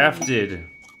drafted.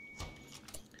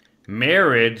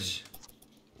 Marriage?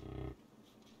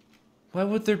 Why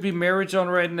would there be marriage on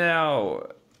right now?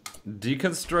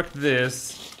 Deconstruct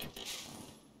this.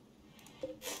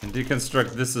 And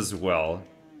deconstruct this as well.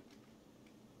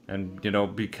 And, you know,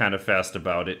 be kind of fast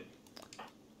about it.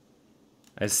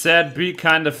 I said be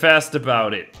kind of fast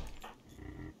about it.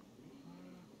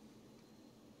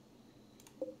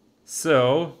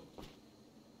 So,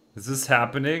 is this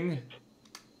happening?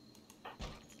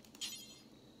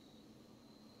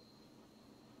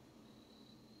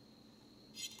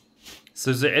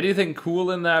 So is there anything cool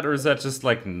in that, or is that just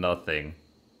like nothing?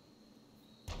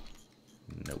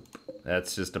 Nope.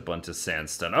 That's just a bunch of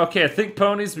sandstone. Okay, I think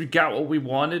ponies, we got what we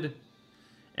wanted.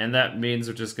 And that means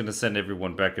we're just gonna send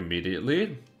everyone back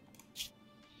immediately.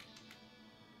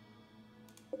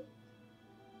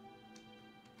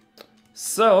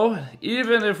 So,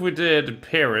 even if we did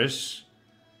perish,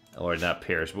 or not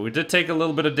perish, but we did take a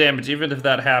little bit of damage, even if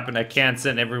that happened, I can't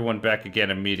send everyone back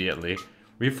again immediately.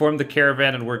 Reform the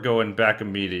caravan and we're going back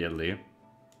immediately.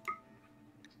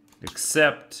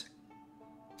 Except,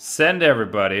 send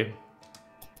everybody.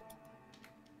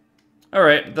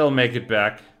 Alright, they'll make it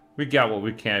back. We got what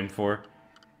we came for.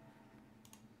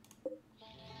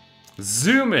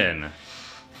 Zoom in.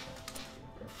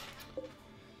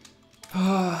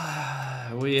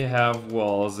 We have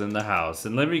walls in the house.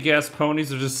 And let me guess,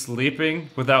 ponies are just sleeping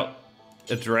without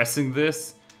addressing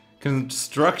this?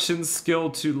 Construction skill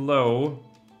too low.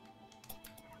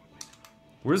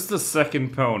 Where's the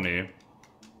second pony?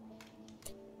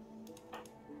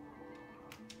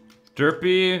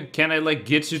 Derpy, can I like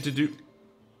get you to do...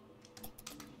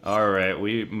 Alright,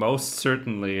 we most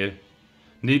certainly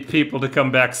need people to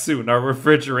come back soon. Our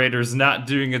refrigerator's not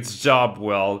doing its job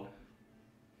well.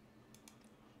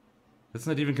 It's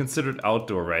not even considered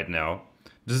outdoor right now.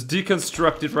 Just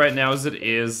deconstruct it right now as it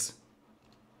is.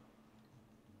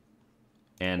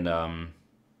 And,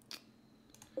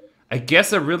 I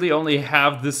guess I really only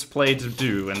have this play to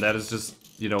do, and that is just,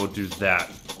 you know, do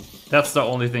that. That's the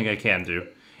only thing I can do.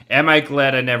 Am I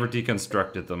glad I never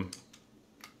deconstructed them?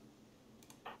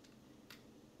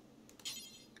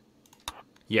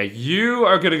 Yeah, you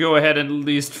are gonna go ahead and at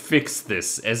least fix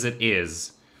this as it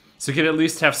is. So you can at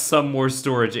least have some more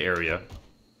storage area.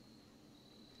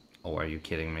 Oh, are you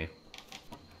kidding me?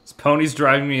 This pony's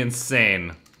driving me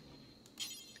insane.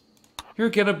 You're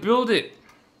gonna build it.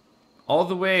 All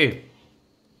the way.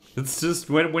 It's just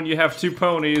when you have two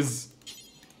ponies.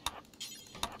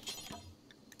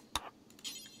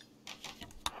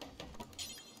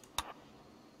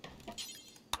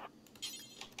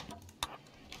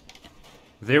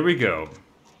 There we go.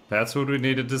 That's what we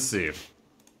needed to see.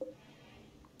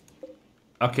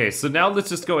 Okay, so now let's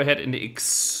just go ahead and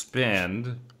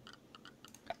expand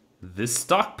this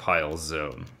stockpile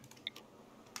zone.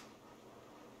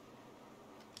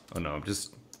 Oh no, I'm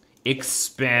just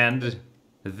expand.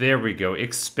 There we go.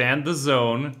 Expand the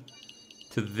zone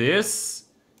to this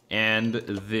and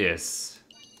this.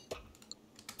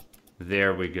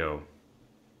 There we go.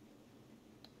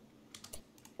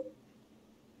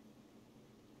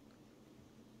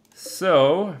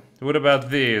 So, what about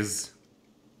these?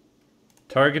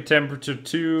 Target temperature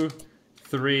 2,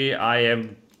 3, I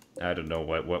don't know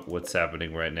what's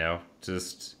happening right now.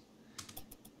 Just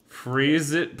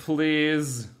freeze it,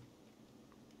 please.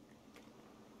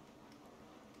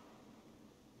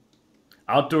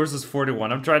 Outdoors is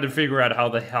 41. I'm trying to figure out how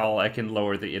the hell I can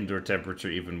lower the indoor temperature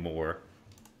even more.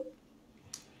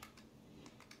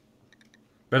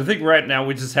 But I think right now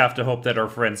we just have to hope that our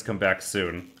friends come back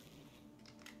soon.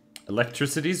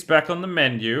 Electricity's back on the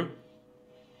menu.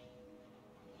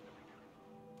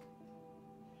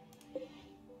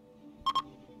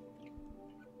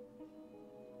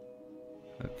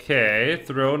 Okay,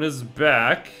 throne is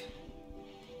back.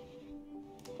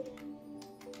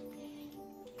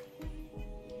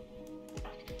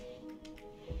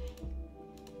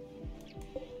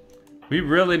 We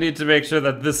really need to make sure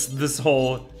that this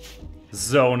whole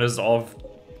zone is all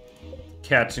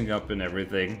catching up and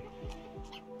everything.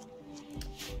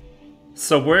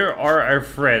 So where are our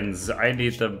friends? I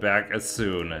need them back as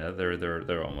soon.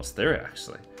 They're almost there,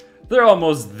 actually. They're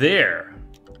almost there.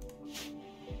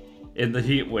 In the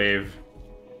heat wave.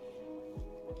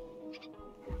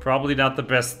 Probably not the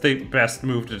best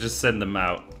move to just send them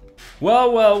out.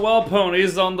 Well,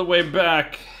 ponies, on the way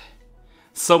back.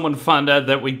 Someone found out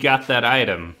that we got that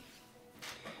item.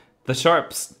 The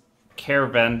Sharp's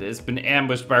caravan has been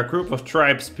ambushed by a group of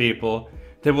tribespeople.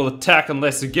 They will attack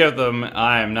unless you give them.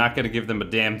 I am not gonna give them a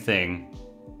damn thing.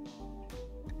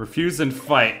 Refuse and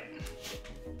fight.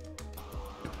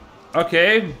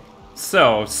 Okay,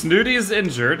 so Snooty is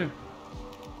injured.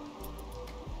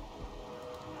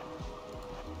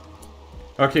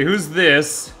 Okay, who's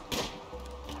this?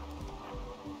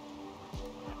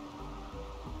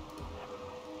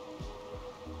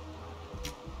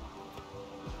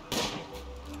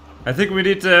 I think we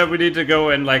need to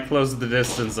go and like close the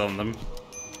distance on them.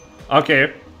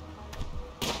 Okay.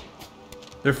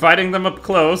 They're fighting them up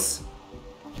close.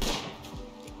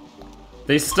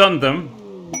 They stunned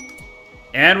them.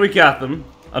 And we got them.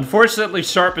 Unfortunately,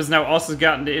 Sharp has now also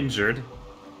gotten injured.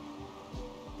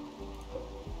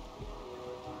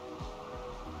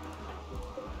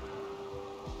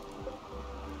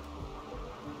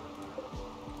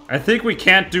 I think we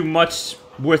can't do much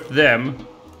with them.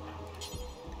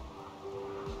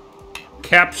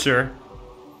 Capture.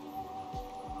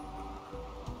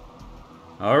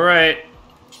 Alright.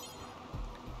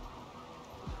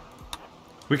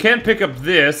 We can't pick up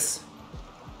this.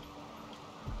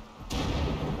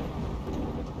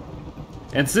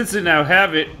 And since we now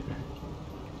have it...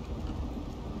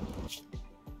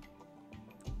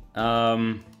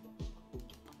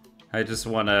 I just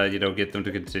wanna, you know, get them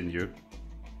to continue.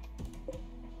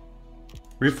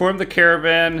 Reform the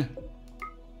caravan.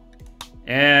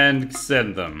 And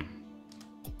send them.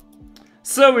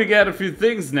 So we got a few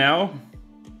things now.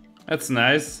 That's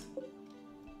nice.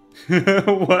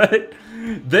 What?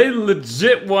 They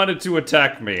legit wanted to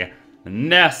attack me.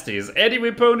 Nasties.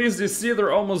 Anyway, ponies, you see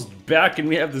they're almost back and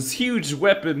we have this huge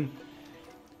weapon.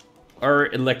 Our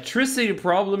electricity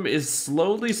problem is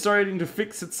slowly starting to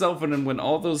fix itself, and then when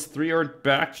all those three are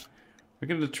back, we're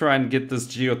gonna try and get this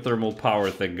geothermal power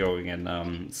thing going.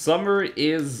 And summer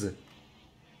is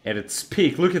at its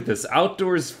peak. Look at this.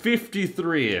 Outdoors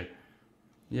 53.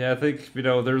 Yeah, I think, you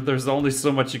know, there's only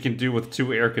so much you can do with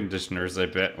 2 air conditioners, I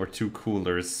bet, or 2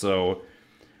 coolers. So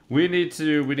we need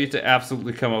to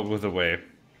absolutely come up with a way.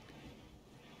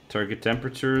 Target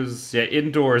temperatures. Yeah,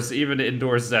 indoors, even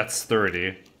indoors that's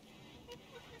 30.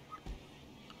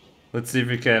 Let's see if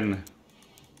we can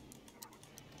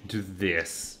do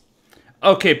this.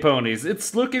 Okay, ponies,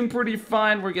 it's looking pretty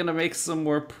fine. We're gonna make some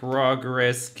more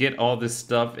progress, get all this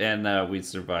stuff, and we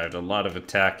survived a lot of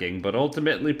attacking. But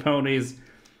ultimately, ponies,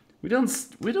 we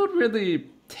don't really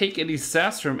take any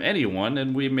sass from anyone,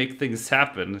 and we make things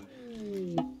happen.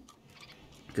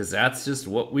 Because that's just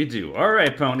what we do.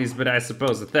 Alright, ponies, but I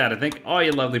suppose with that, I thank all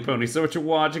you lovely ponies so much for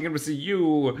watching, and we'll see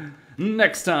you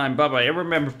next time. Bye-bye. And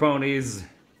remember, ponies,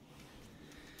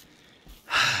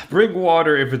 bring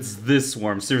water if it's this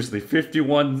warm. Seriously,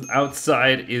 51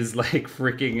 outside is like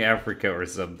freaking Africa or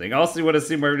something. Also, you want to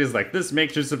see more videos like this,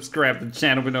 make sure to subscribe to the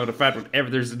channel to be notified whenever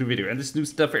there's a new video. And there's new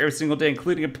stuff for every single day,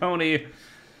 including a pony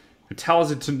who tells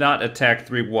you to not attack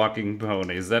 3 walking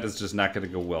ponies. That is just not going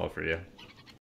to go well for you.